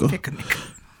a nigga.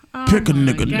 Pick a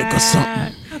nigga,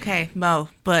 something. Okay, Mo,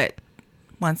 but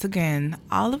once again,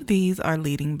 all of these are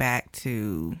leading back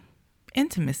to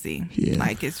intimacy. Yeah.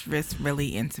 Like it's really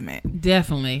intimate.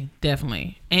 Definitely.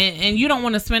 And you don't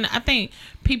want to spend. I think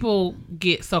people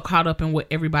get so caught up in what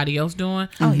everybody else doing.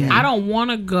 Oh, yeah. I don't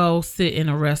want to go sit in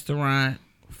a restaurant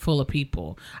full of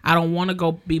people. I don't want to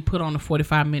go be put on a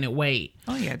 45-minute wait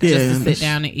Oh yeah, Yeah. just to sit that's-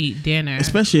 down and eat dinner.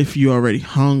 Especially if you're already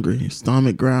hungry, your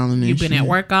stomach growling and You've been shit. at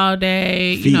work all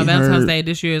day. Feet Valentine's hurt. Day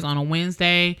this year is on a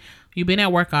Wednesday. You've been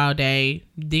at work all day.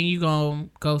 Then you gonna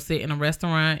go sit in a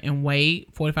restaurant and wait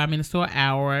 45 minutes to an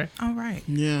hour. All right.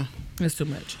 Yeah. It's too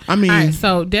much. I mean, all right,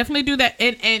 so definitely do that.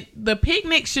 And the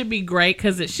picnic should be great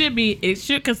because it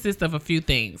should consist of a few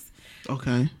things.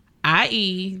 Okay.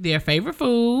 I.e., their favorite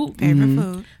food,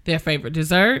 their favorite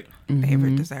dessert,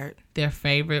 favorite dessert, their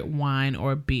favorite wine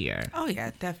or beer. Oh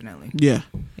yeah, definitely. Yeah.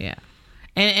 Yeah.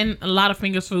 And a lot of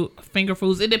finger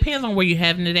foods. It depends on where you're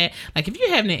having it at. Like if you're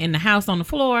having it in the house on the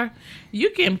floor, you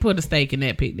can put a steak in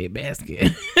that picnic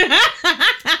basket.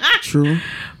 True.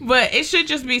 But it should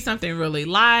just be something really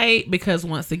light because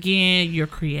once again, you're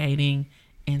creating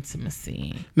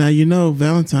intimacy. Now you know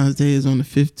Valentine's Day is on the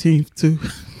 15th too.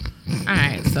 All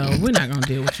right, so we're not gonna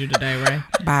deal with you today, Ray.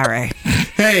 Bye, Ray.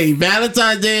 Hey,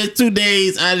 Valentine's Day is 2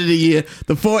 days out of the year.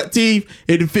 The 14th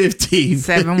and the 15th.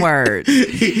 7 words.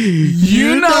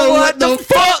 You know what the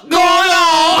fuck going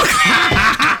on?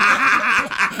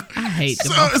 I hate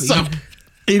them. So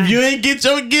if you ain't get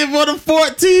your gift on the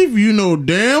 14th, you know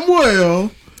damn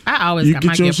well. I always You got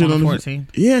my get your gift shit on the on the 14th.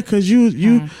 Yeah, cause you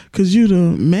the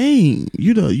main.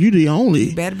 You the only.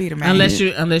 You better be the man.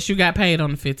 Unless you got paid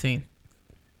on the 15th.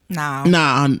 No.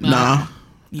 Nah.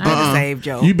 You better save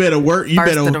Joe. You better work. You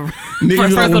First better. of the- Nigga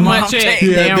First of the gonna- month check.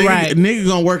 Yeah, Damn right. nigga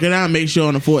gonna work it out and make sure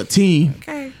on the 14th.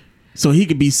 Okay. So he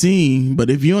could be seen. But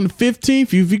if you're on the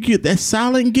 15th, if you get that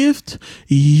silent gift,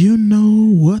 you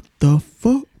know what the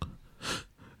fuck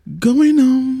going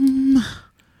on.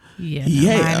 Yeah.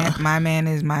 Yeah. My man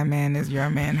is my man is your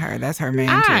man, her. That's her man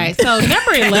All too. right, so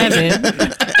number 11.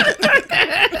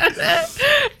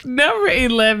 Number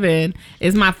 11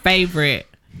 is my favorite.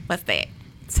 What's that?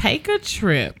 Take a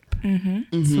trip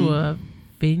to a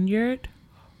vineyard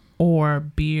or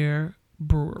beer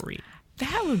brewery.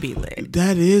 That would be lit.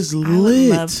 That is I would lit.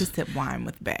 love to sip wine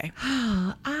with Bay.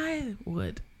 I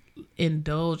would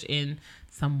indulge in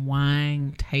some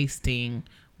wine tasting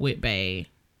with Bae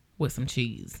with some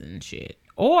cheese and shit.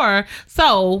 Or,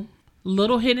 so,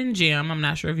 little hidden gem, I'm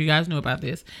not sure if you guys knew about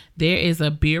this. There is a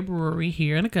beer brewery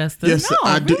here in Augusta. Yes, No,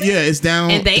 I do. Yeah, it's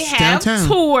down. And they it's have downtown.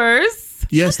 tours.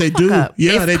 Yes, they do. up.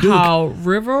 Yeah, they It's do. called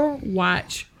River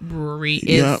Watch Brewery.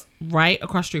 It's Yep. right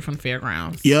across the street from the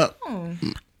fairgrounds. Yep.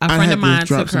 A I friend had of mine to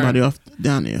drop took somebody her. off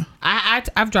down there.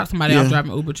 I've dropped somebody Yeah. off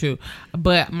driving Uber too.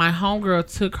 But my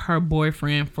homegirl took her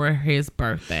boyfriend for his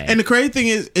birthday. And the crazy thing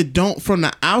is, it don't from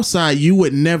the outside you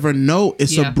would never know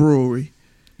it's Yeah. a brewery.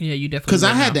 yeah, you definitely Because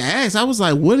I would had know. to ask. I was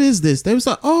like, "What is this?" They was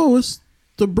like, "Oh, it's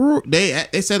the brew." They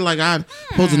said like I'm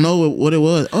supposed to know what it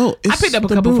was. Oh, it's I picked up a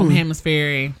the couple from brewery. Hammond's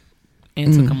Ferry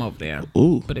and took them over there.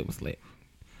 Ooh, But it was lit.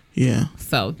 yeah.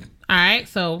 So, all right.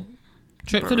 So,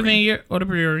 trip to the vineyard or the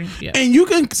brewery. Yeah. And you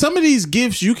can some of these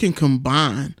gifts you can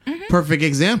combine. Perfect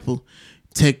example.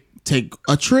 Take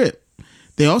a trip.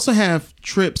 They also have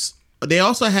trips. They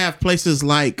also have places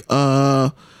like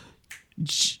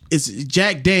it's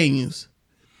Jack Daniels.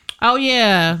 Oh,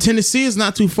 yeah. Tennessee is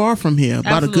not too far from here.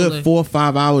 About a Absolutely. good 4 or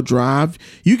 5 hour drive.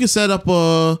 You can set up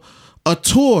a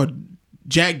tour.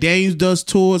 Jack Daniels does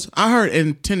tours. I heard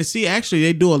in Tennessee, actually,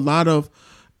 they do a lot of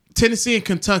Tennessee and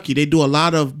Kentucky. They do a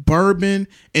lot of bourbon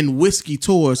and whiskey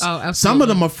tours. Oh, absolutely. Some of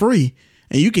them are free,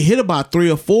 and you can hit about 3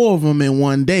 or 4 of them in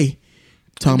one day.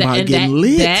 Talking about getting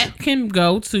lit. That can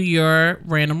go to your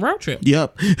random road trip.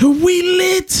 Yep, we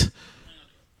lit.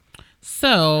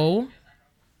 So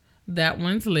that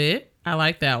one's lit. I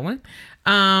like that one.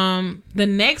 The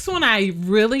next one I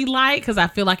really like because I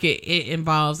feel like it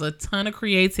involves a ton of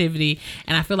creativity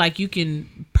and I feel like you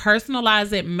can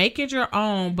personalize it, make it your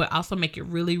own, but also make it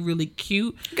really, really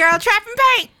cute. Girl, trap and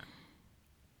paint.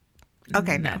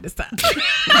 Okay, no. Not this time.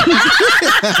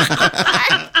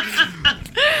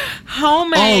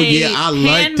 Homemade, Oh, yeah, I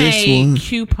like this handmade one.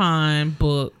 coupon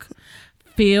book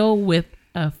filled with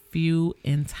a few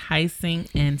enticing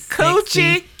and sexy.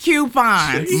 Coochie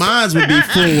coupons. Mine would be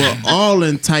full of all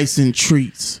enticing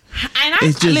treats. And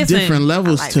It's just listen, different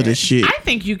levels I like to the that. shit. I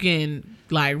think you can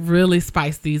like really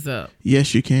spice these up.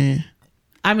 Yes, you can.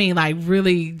 I mean, like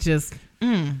really just.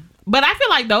 But I feel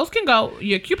like those can go.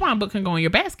 Your coupon book can go in your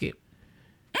basket.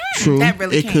 True. that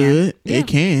really it can. could. Yeah. It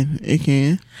can. It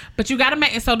can. But you got to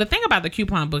make. So the thing about the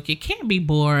coupon book, it can't be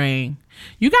boring.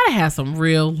 You got to have some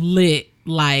real lit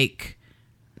like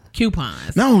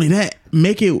coupons. Not only that,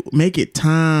 make it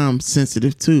time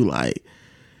sensitive too. Like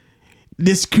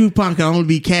this coupon can only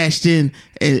be cashed in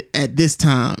at this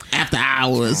time after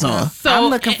hours, or So I'm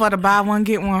looking for the buy one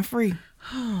get one free.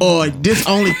 this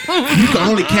only you can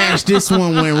only cash this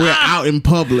one when we're out in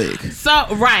public.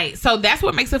 So right, so that's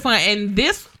what makes it fun. And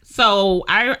this, so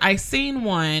I seen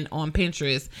one on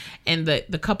Pinterest, and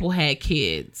the couple had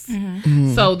kids.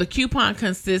 So the coupon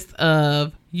consists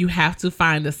of you have to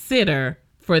find a sitter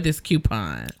for this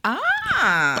coupon. Yeah,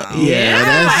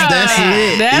 that's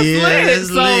lit. That's Yeah, lit. that's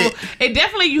So lit. it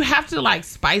definitely, you have to like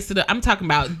spice it up. I'm talking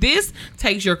about this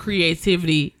takes your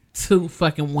creativity to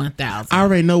fucking 1,000. I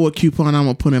already know what coupon I'm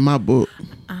gonna put in my book.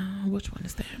 Which one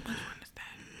is that?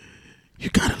 You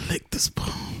gotta lick the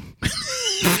spoon.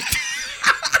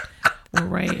 Well,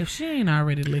 Ray, if she ain't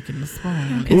already licking the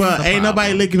spoon, it's Well, the ain't nobody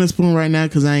problem. licking the spoon right now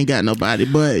because I ain't got nobody.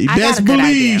 But you I got best a good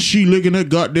believe idea. she licking that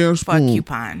goddamn For a spoon.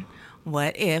 coupon.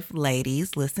 What if,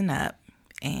 ladies, listen up,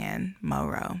 and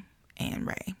Moro and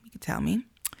Ray, you can tell me.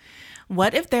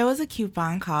 What if there was a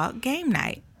coupon called Game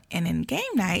Night? And in Game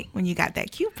Night, when you got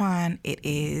that coupon, it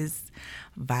is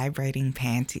vibrating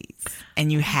panties.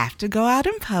 And you have to go out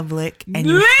in public and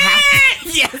you have to,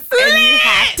 yes, and you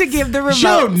have to give the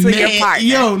remote to your partner.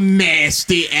 Yo,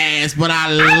 nasty ass, but I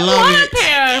I love want a it.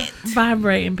 pair of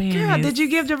vibrating panties. Girl, did you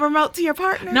give the remote to your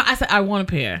partner? No, I said I want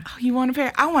a pair. Oh, you want a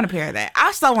pair? I want a pair of that.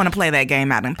 I still want to play that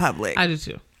game out in public. I do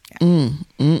too.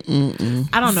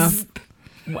 I don't know.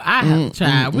 Well, I have to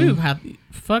try. We would have to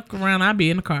fuck around. I'll be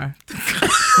in the car.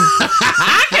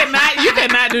 I cannot. You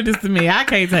cannot do this to me. I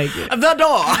can't take it. The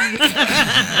door.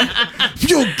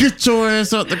 Yo, get your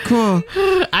ass out the car.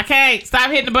 I can't. Stop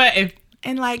hitting the button.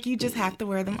 And like you just have to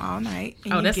wear them all night,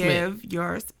 and Oh, you that's lit. give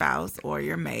your spouse or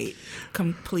your mate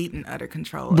complete and utter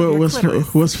control. But of your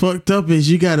clitoris. what's fucked up is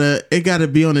it gotta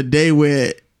be on a day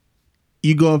where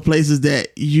you go in places that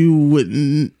you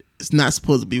wouldn't. It's not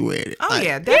supposed to be wearing it. Oh Like-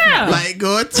 yeah, definitely. Like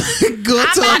go to I'm a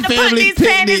about to put family these picnic.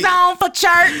 panties on for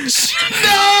church.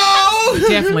 No,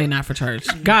 Definitely not for church.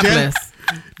 God bless.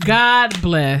 God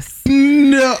bless.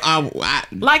 no.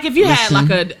 Like if you had like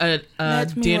a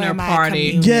Let me dinner wear my party.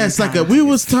 communion. Yes, like we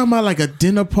was talking about like a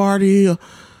dinner party, or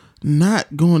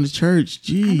not going to church.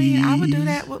 Gee, I mean, I would do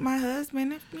that with my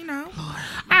husband, if you know. All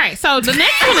right, so the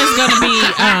next one is going to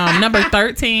be number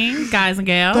 13, guys and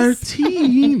gals.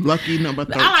 13, lucky number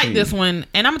 13. I like this one,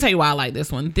 and I'm gonna tell you why I like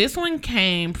this one. This one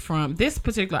came from this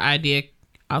particular idea.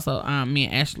 Also, me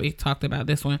and Ashley talked about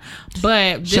this one,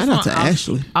 but this Shout out one to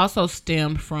Ashley. also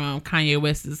stemmed from Kanye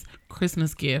West's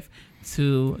Christmas gift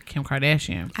to Kim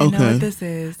Kardashian. I know Okay. what this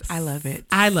is. I love it.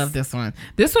 I love this one.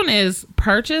 This one is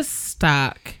purchase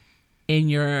stock in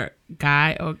your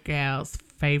guy or gal's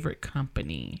favorite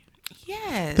company.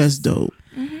 Yes. That's dope.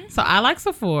 So I like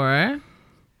Sephora.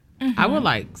 I would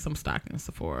like some stock in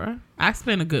Sephora. I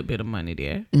spend a good bit of money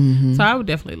there. So I would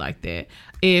definitely like that.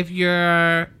 If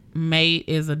your mate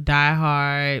is a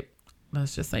diehard,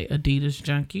 let's just say Adidas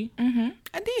junkie.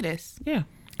 Adidas. Yeah.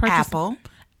 Apple.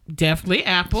 Definitely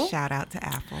Apple. Shout out to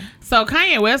Apple. So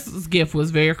Kanye West's gift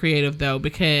was very creative though,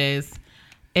 because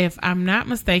if I'm not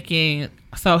mistaken,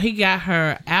 so he got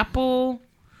her Apple,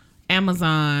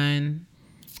 Amazon,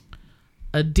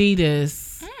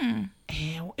 Adidas, and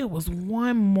it was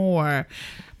one more.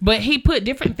 But he put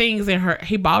different things in her.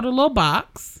 He bought a little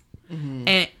box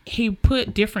and he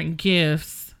put different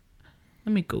gifts.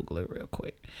 Let me Google it real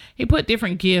quick. He put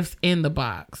different gifts in the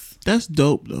box. That's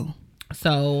dope though.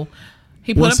 So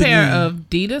he put Once a pair again- of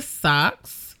Adidas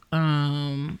socks,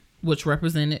 which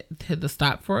represented the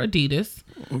stock for Adidas.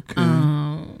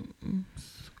 Okay.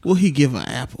 Will he give an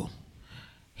apple?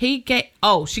 He gave.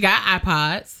 Oh, she got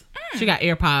iPods. She got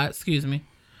AirPods. Excuse me.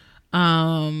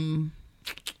 Hold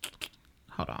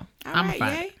on. I'm right,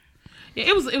 fine. yay. Yeah,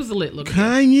 it was a lit little. gift.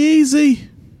 Kanyeezy.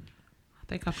 I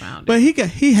think I found it. But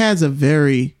he has a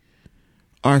very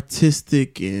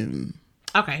artistic and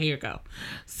Okay, here you go.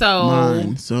 So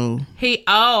mind. So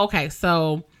okay.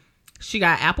 So she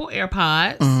got Apple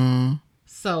AirPods.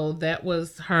 So that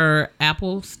was her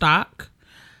Apple stock.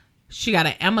 She got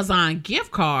an Amazon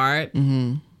gift card.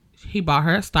 He bought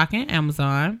her a stock in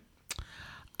Amazon.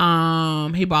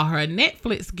 He bought her a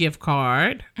Netflix gift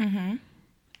card. And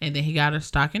then he got her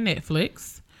stock in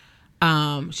Netflix.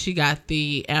 She got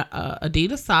the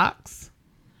Adidas socks.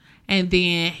 And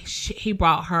then he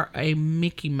brought her a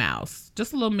Mickey Mouse.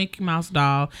 Just a little Mickey Mouse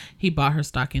doll. He bought her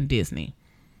stock in Disney.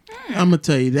 I'm gonna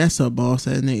tell you that's a boss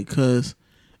ass nigga, cause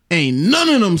ain't none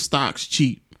of them stocks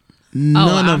cheap.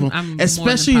 None of them, I'm more than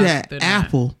especially that positive they're not.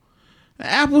 Apple. The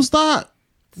Apple stock.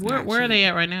 Where are they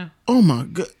at right now? Oh my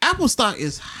god, Apple stock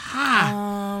is high.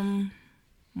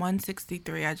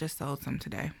 163. I just sold some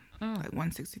today. Like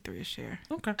 163 a share.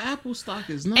 Okay. Apple stock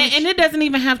is not. And it doesn't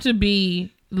even have to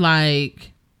be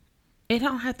like, it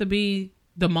don't have to be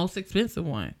the most expensive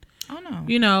one. Oh no.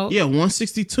 You know? yeah,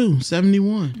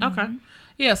 162.71. Okay.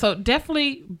 Yeah, so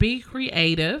definitely be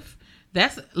creative.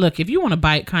 Look, if you want to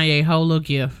bite Kanye whole little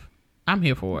gift, I'm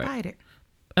here for it. Bite it.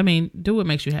 I mean, do what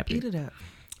makes you happy. Eat it up.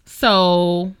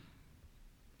 So,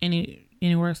 any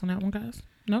words on that one, guys?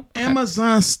 No? Okay.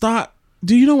 Amazon stock.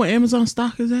 Do you know what Amazon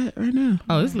stock is at right now?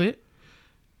 Oh, it's lit.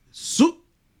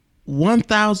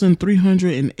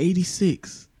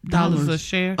 $1,386 Dollars a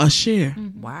share. A share.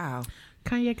 Wow.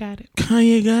 Kanye got it.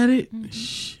 Kanye got it.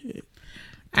 Shit.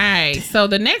 All right. So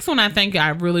the next one I think I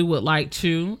really would like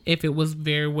to, if it was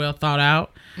very well thought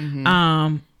out,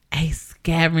 a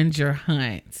scavenger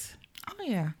hunt. Oh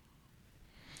yeah.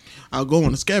 I'll go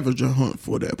on a scavenger hunt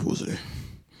for that pussy.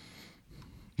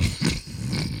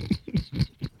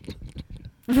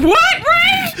 What,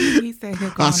 Ray? He said he'll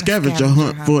go I'll on a scavenger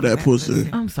hunt for that pussy.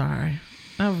 I'm sorry.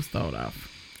 I was thrown off.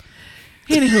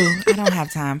 Anywho. I don't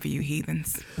have time for you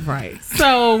heathens. Right.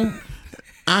 So,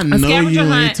 I know scavenger you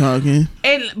hunt. ain't talking.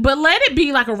 but let it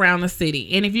be like around the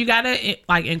city. And if you got to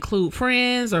like include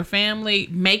friends or family,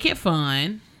 make it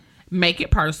fun, make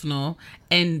it personal,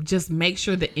 and just make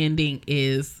sure the ending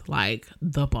is like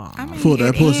the bomb. I mean, For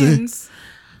that it pussy. ends.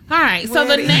 All right. So Well,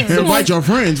 the it next is. one. Invite your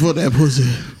friends for that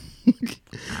pussy.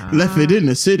 Left it in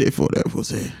the city for that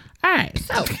pussy. All right.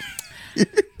 So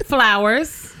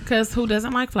flowers. Because who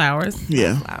doesn't like flowers?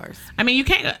 Yeah. Flowers. I mean, you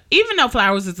can't, even though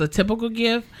flowers is a typical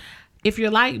gift, if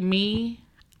you're like me,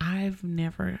 I've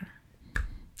never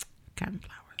gotten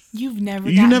flowers. You've never.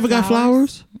 You gotten never got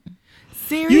flowers?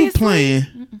 Seriously? You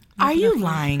playing. Are you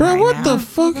lying? Bro, right what now? the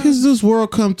fuck has this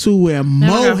world come to where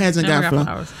Mo hasn't never got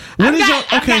flowers? I've What is your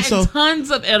I've okay? gotten So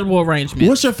tons of edible arrangements.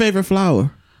 what's your favorite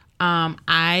flower?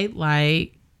 I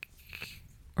like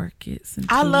orchids and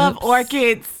I love tulips.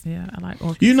 orchids. Yeah, I like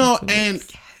orchids. You know, tulips. and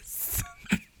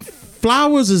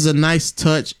flowers is a nice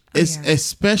touch. It's Yeah.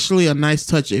 especially a nice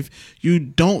touch if you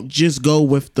don't just go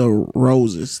with the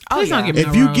roses. Please don't give me If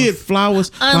no you rose. get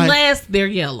flowers, like, unless they're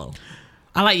yellow.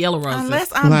 I like yellow roses.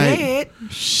 Unless I'm Like- dead.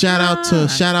 shout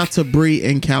out to Bree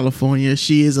in California.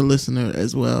 She is a listener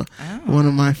as well. Oh. One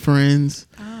of my friends,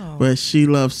 but she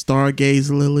loves stargaze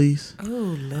lilies. Oh,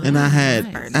 little. And I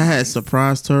had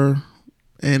surprised her,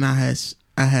 and I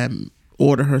had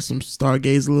ordered her some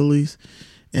stargaze lilies,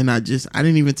 and I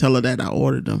didn't even tell her that I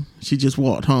ordered them. She just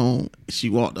walked home. She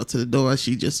walked up to the door.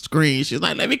 She just screamed. She was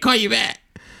like, "Let me call you back."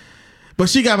 But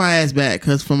she got my ass back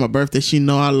because for my birthday, she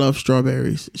know I love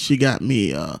strawberries. She got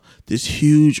me this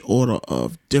huge order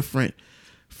of different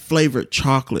flavored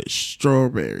chocolate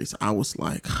strawberries. I was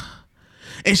like,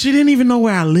 and she didn't even know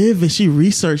where I live, and she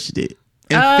researched it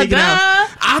and figured out.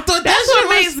 I thought That's that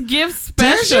what shit was, makes gifts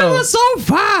that shit special. was so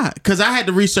fire. Because I had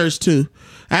to research too.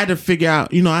 I had to figure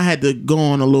out, I had to go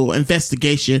on a little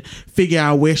investigation, figure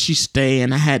out where she stay,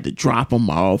 and I had to drop them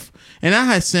off. And I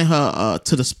had sent her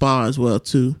to the spa as well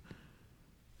too.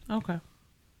 Okay.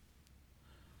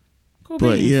 Cool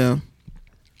But beans.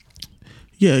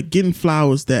 yeah, getting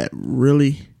flowers that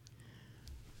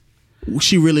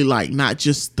she really like, not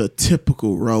just the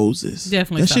typical roses.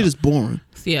 Definitely that so. shit is boring.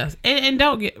 Yes. And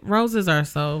don't get, roses are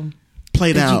so.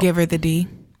 Played Did out. you give her the D?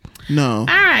 No. All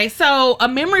right. So a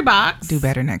memory box. Do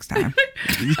better next time.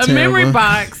 You A memory terrible.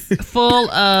 box full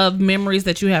of memories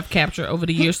that you have captured over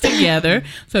the years together.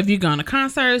 So if you've gone to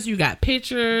concerts, you got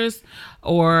pictures,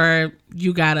 or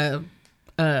you got a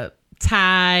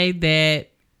tie that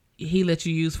he let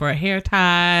you use for a hair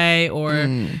tie, or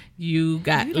you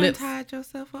got You done lips. tied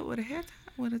yourself up with a hair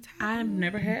tie? With a tie? I've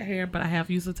never had hair, but I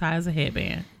have used a tie as a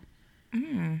headband.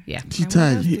 Yeah. She And what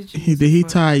tied. else He, did you he use did it he for?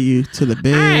 tie you to the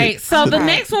bed? All right. So the Okay.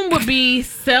 next one would be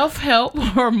self-help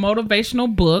or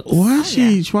motivational books. Why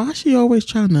she always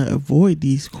trying to avoid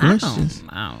these questions?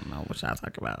 I don't know what y'all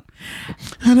talk about.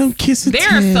 I don't kiss a There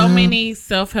are so tail. many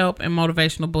self-help and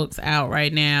motivational books out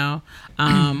right now.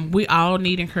 We all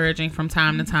need encouraging from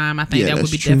time to time. I think Yeah, that would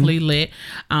that's be true. definitely lit.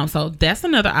 So that's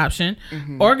another option.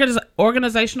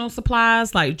 Organizational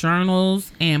supplies like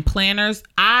journals and planners.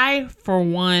 I, for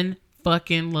one,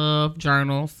 fucking love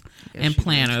journals and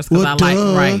planners because I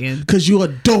like writing. Because you're a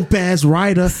dope ass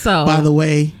writer. So- by the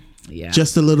way, Yeah.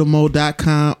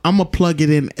 justalittlemore.com. I'm going to plug it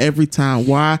in every time.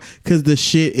 Why? Because the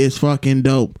shit is fucking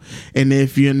dope. And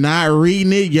if you're not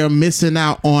reading it, you're missing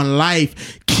out on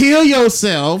life. Kill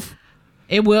yourself.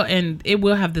 It will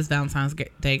have this Valentine's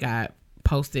Day guide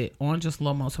posted on Just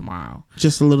Lomo tomorrow.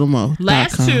 Just a little more.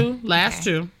 Last two,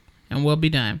 and we'll be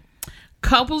done.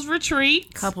 Couples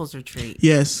retreat. Couples retreat.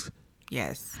 Yes.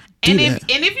 Yes. And Do if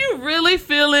that. you're really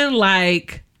feeling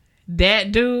like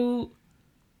that dude,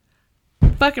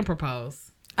 fucking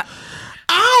propose. I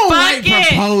don't like Fuck it.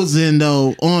 proposing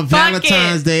though on Fuck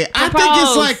Valentine's it. Day. I think it's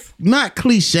Propose. like not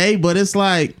cliche, but it's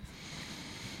like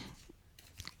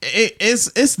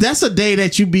it's that's a day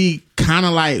that you be kind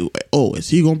of like, oh, is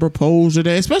he gonna propose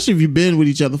today? Especially if you've been with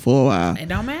each other for a while. It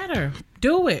don't matter.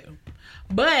 Do it.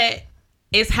 But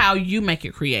it's how you make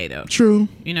it creative. True.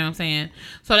 You know what I'm saying?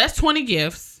 So that's 20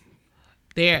 gifts.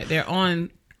 They're on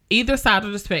either side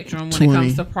of the spectrum when 20. it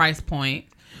comes to price point.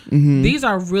 These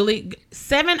are really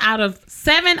 7 out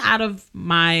of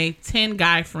my 10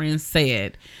 guy friends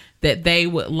said that they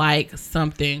would like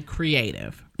something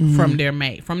creative from their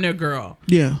mate, from their girl.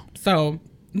 Yeah. So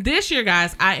this year,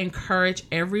 guys, I encourage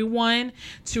everyone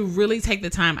to really take the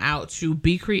time out to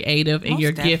be creative in Most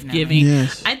your definitely. gift giving.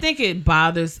 Yes. I think it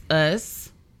bothers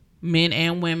us, men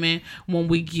and women, when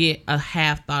we get a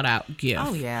half thought out gift.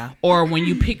 Oh, yeah. Or when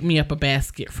you pick me up a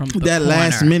basket from the That corner.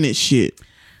 last minute shit.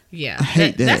 Yeah, I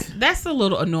hate that. That's a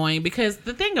little annoying because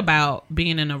the thing about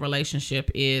being in a relationship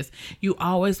is you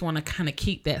always want to kind of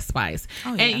keep that spice.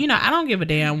 Oh, yeah. And you know, I don't give a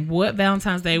damn what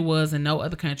Valentine's Day was in no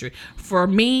other country. For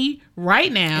me,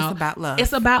 right now, It's about love.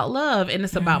 It's about love, and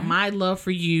it's about my love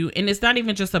for you, and it's not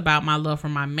even just about my love for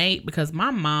my mate. Because my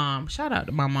mom, shout out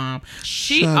to my mom,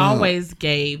 she Shout out. always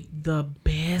gave the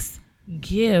best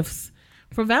gifts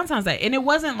for Valentine's Day. And it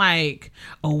wasn't like,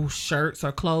 oh, shirts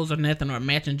or clothes or nothing or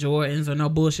matching Jordans or no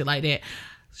bullshit like that.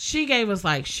 She gave us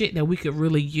like shit that we could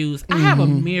really use. I have a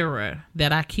mirror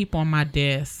that I keep on my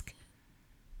desk.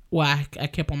 Well, I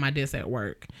kept on my desk at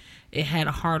work. It had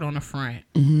a heart on the front.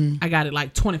 I got it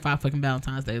like 25 fucking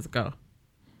Valentine's Days ago.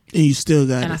 And you still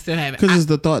got it. And I still have it. Because it's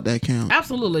the thought that counts.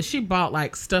 Absolutely. She bought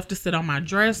like stuff to sit on my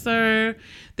dresser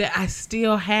that I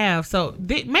still have. So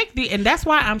and that's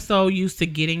why I'm so used to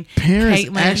getting Parents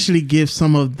Caitlin. actually give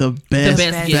some of the best,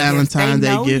 best gifts. Valentine's They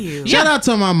Day know gifts. you. Shout out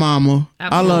to my mama.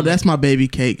 Absolutely. That's my baby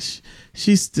cakes.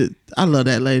 I love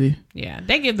that lady. Yeah,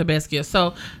 they give the best gifts.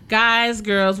 So, guys,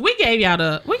 girls, we gave y'all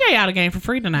the game for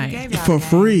free tonight. Gave y'all For game.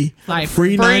 free. Like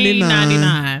free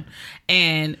 99.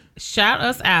 And shout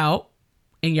us out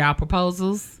in y'all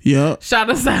proposals. Yup. Shout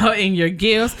us out in your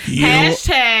gifts. Yup.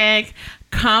 Hashtag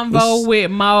Convo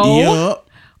with Mo Yup.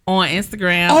 on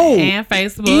Instagram Oh, and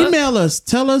Facebook. Email us.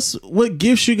 Tell us what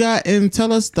gifts you got and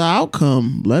tell us the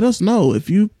outcome. Let us know. If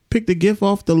you picked a gift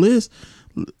off the list,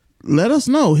 let us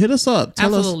know. Hit us up.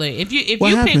 Tell Absolutely. us. If you what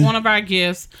pick happened. one of our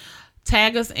gifts,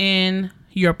 tag us in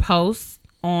your posts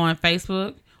on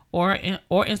Facebook or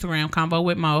Instagram, Convo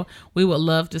with Mo. We would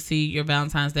love to see your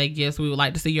Valentine's Day gifts. We would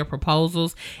like to see your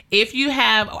proposals. If you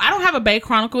have, I don't have a Bay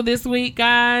Chronicle this week,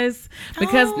 guys,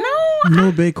 because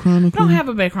No Bay I Chronicle. don't have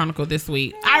a Bay Chronicle this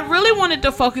week. I really wanted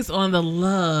to focus on the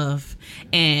love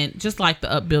and just like the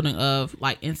upbuilding of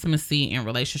like intimacy and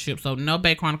relationships. So no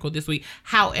Bay Chronicle this week.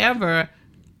 However,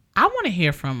 I want to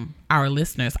hear from our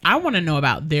listeners. I want to know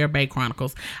about their Bay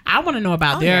Chronicles. I want to know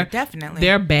about definitely.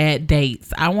 their bad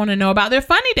dates. I want to know about their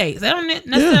funny dates. They don't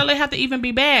necessarily have to even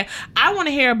be bad. I want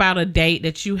to hear about a date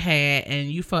that you had and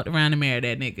you fucked around and married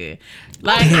that nigga.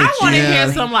 Like, I want to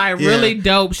hear some like really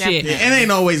dope shit. Yeah, it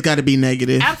ain't always got to be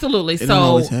negative. Absolutely. It don't So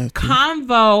always have to.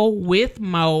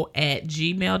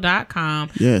 convowithmo@gmail.com.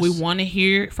 Yes. We want to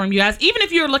hear from you guys. Even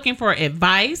if you're looking for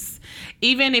advice,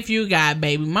 even if you got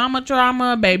baby mama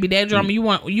drama, baby dad drama, you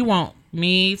want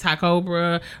me, Ty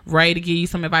Cobra, Ray to give you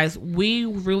some advice. We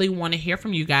really want to hear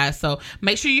from you guys. So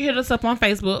make sure you hit us up on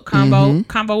Facebook,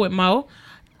 Convo with Mo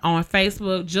on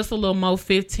Facebook, just a little Mo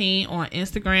 15 on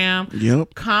Instagram.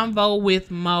 Yep.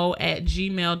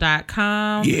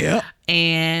 convowithmo@gmail.com. Yep.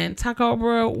 And Ty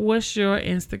Cobra, what's your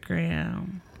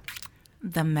Instagram?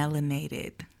 The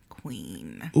Melanated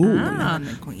Queen. Ooh. The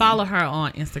Melanin Queen. Follow her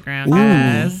on Instagram,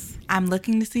 guys. I'm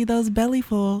looking to see those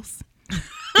bellyfuls.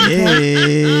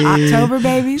 Yeah. October,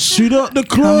 babies. Shoot up the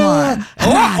club.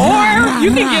 Or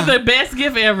you can give the best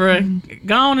gift ever.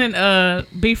 Go on and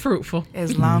be fruitful.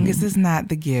 As long as it's not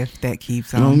the gift that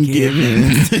keeps on I'm giving.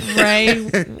 giving. Ray,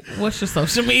 what's your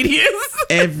social medias?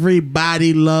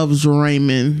 Everybody loves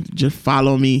Raymond. Just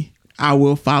follow me. I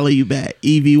will follow you back.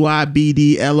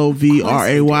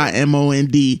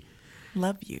 EVYBDLOVRAYMOND.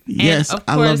 Love you. Yes, of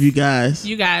I love course, you guys.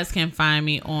 You guys can find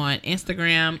me on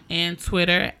Instagram and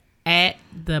Twitter at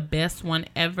the best one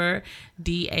ever,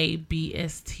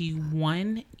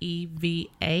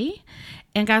 DABST1EVA.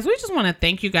 And guys, we just want to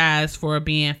thank you guys for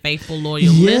being faithful,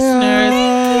 loyal listeners.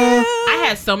 I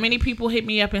had so many people hit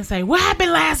me up and say, "What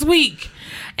happened last week?"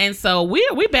 And so we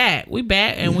back,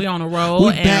 and we on a roll.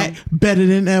 We and back better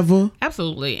than ever.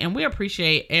 Absolutely. And we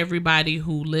appreciate everybody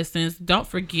who listens. Don't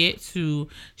forget to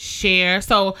share.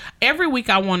 So every week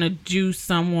I want to do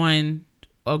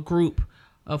a group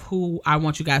of who I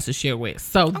want you guys to share with.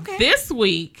 So this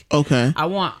week, Okay. I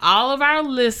want all of our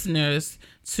listeners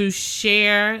to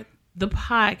share the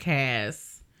podcast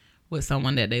with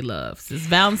someone that they love. It's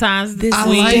Valentine's This this is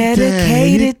week. like that.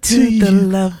 dedicated to To the you.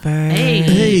 lover. Hey.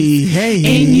 Hey.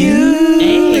 And you.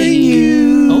 Hey. And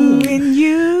you. Oh. And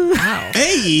you. Wow.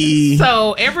 Hey. Hey.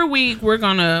 So every week we're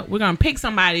gonna pick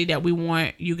somebody that we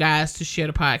want you guys to share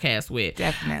the podcast with.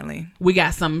 Definitely. We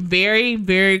got some very,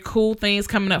 very cool things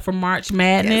coming up for March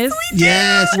Madness.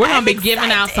 Yes. We're gonna be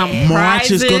giving out some March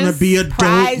prizes. is gonna be a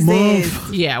dope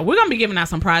month. Yeah, we're gonna be giving out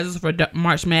some prizes for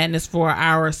March Madness for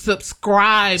our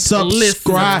subscribe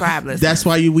listeners. That's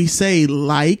why we say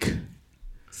like,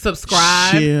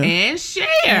 subscribe, share. and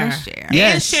share.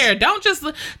 Yes. Share. Don't just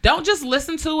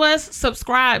listen to us.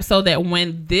 Subscribe so that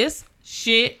when this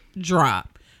shit drop,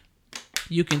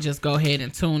 you can just go ahead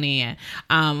and tune in.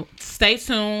 Stay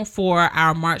tuned for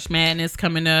our March Madness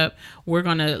coming up. We're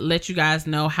going to let you guys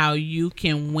know how you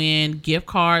can win gift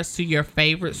cards to your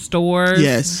favorite stores.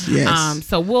 Yes.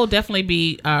 So we'll definitely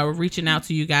be reaching out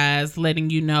to you guys, letting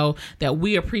you know that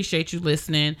we appreciate you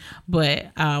listening. But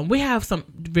we have some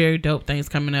very dope things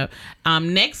coming up.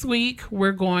 Next week,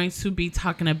 we're going to be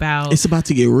talking about... It's about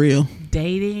to get real.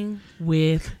 Dating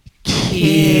with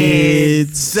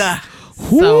kids.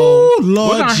 Ooh, So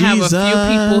Lord we're gonna Jesus. have a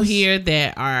few people here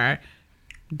that are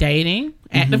dating,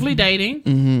 actively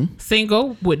dating,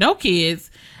 single with no kids,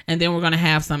 and then we're gonna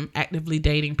have some actively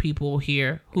dating people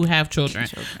here who have children.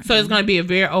 So it's gonna be a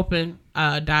very open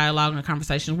dialogue and a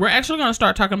conversation. We're actually gonna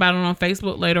start talking about it on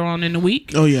Facebook later on in the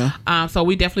week. Oh yeah. So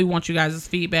we definitely want you guys'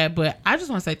 feedback. But I just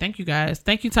want to say thank you guys.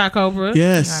 Thank you, Ty Cobra.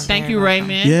 Yes. Thank you,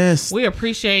 Raymond. Yes. We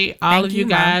appreciate all of you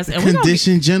Mom. guys. And we're gonna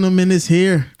Conditioned gentleman is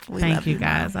here. thank you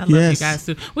guys. I love Yes. you guys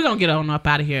too. We're gonna get on up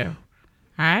out of here.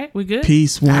 All right, we good?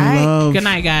 Peace, one right. love. Good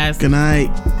night, guys. Good night.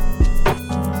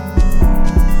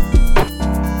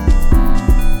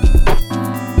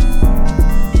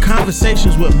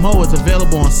 Conversations with Mo is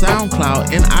available on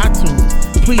SoundCloud and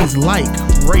iTunes. Please like,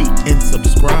 rate, and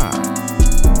subscribe.